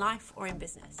that's in life or in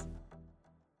business.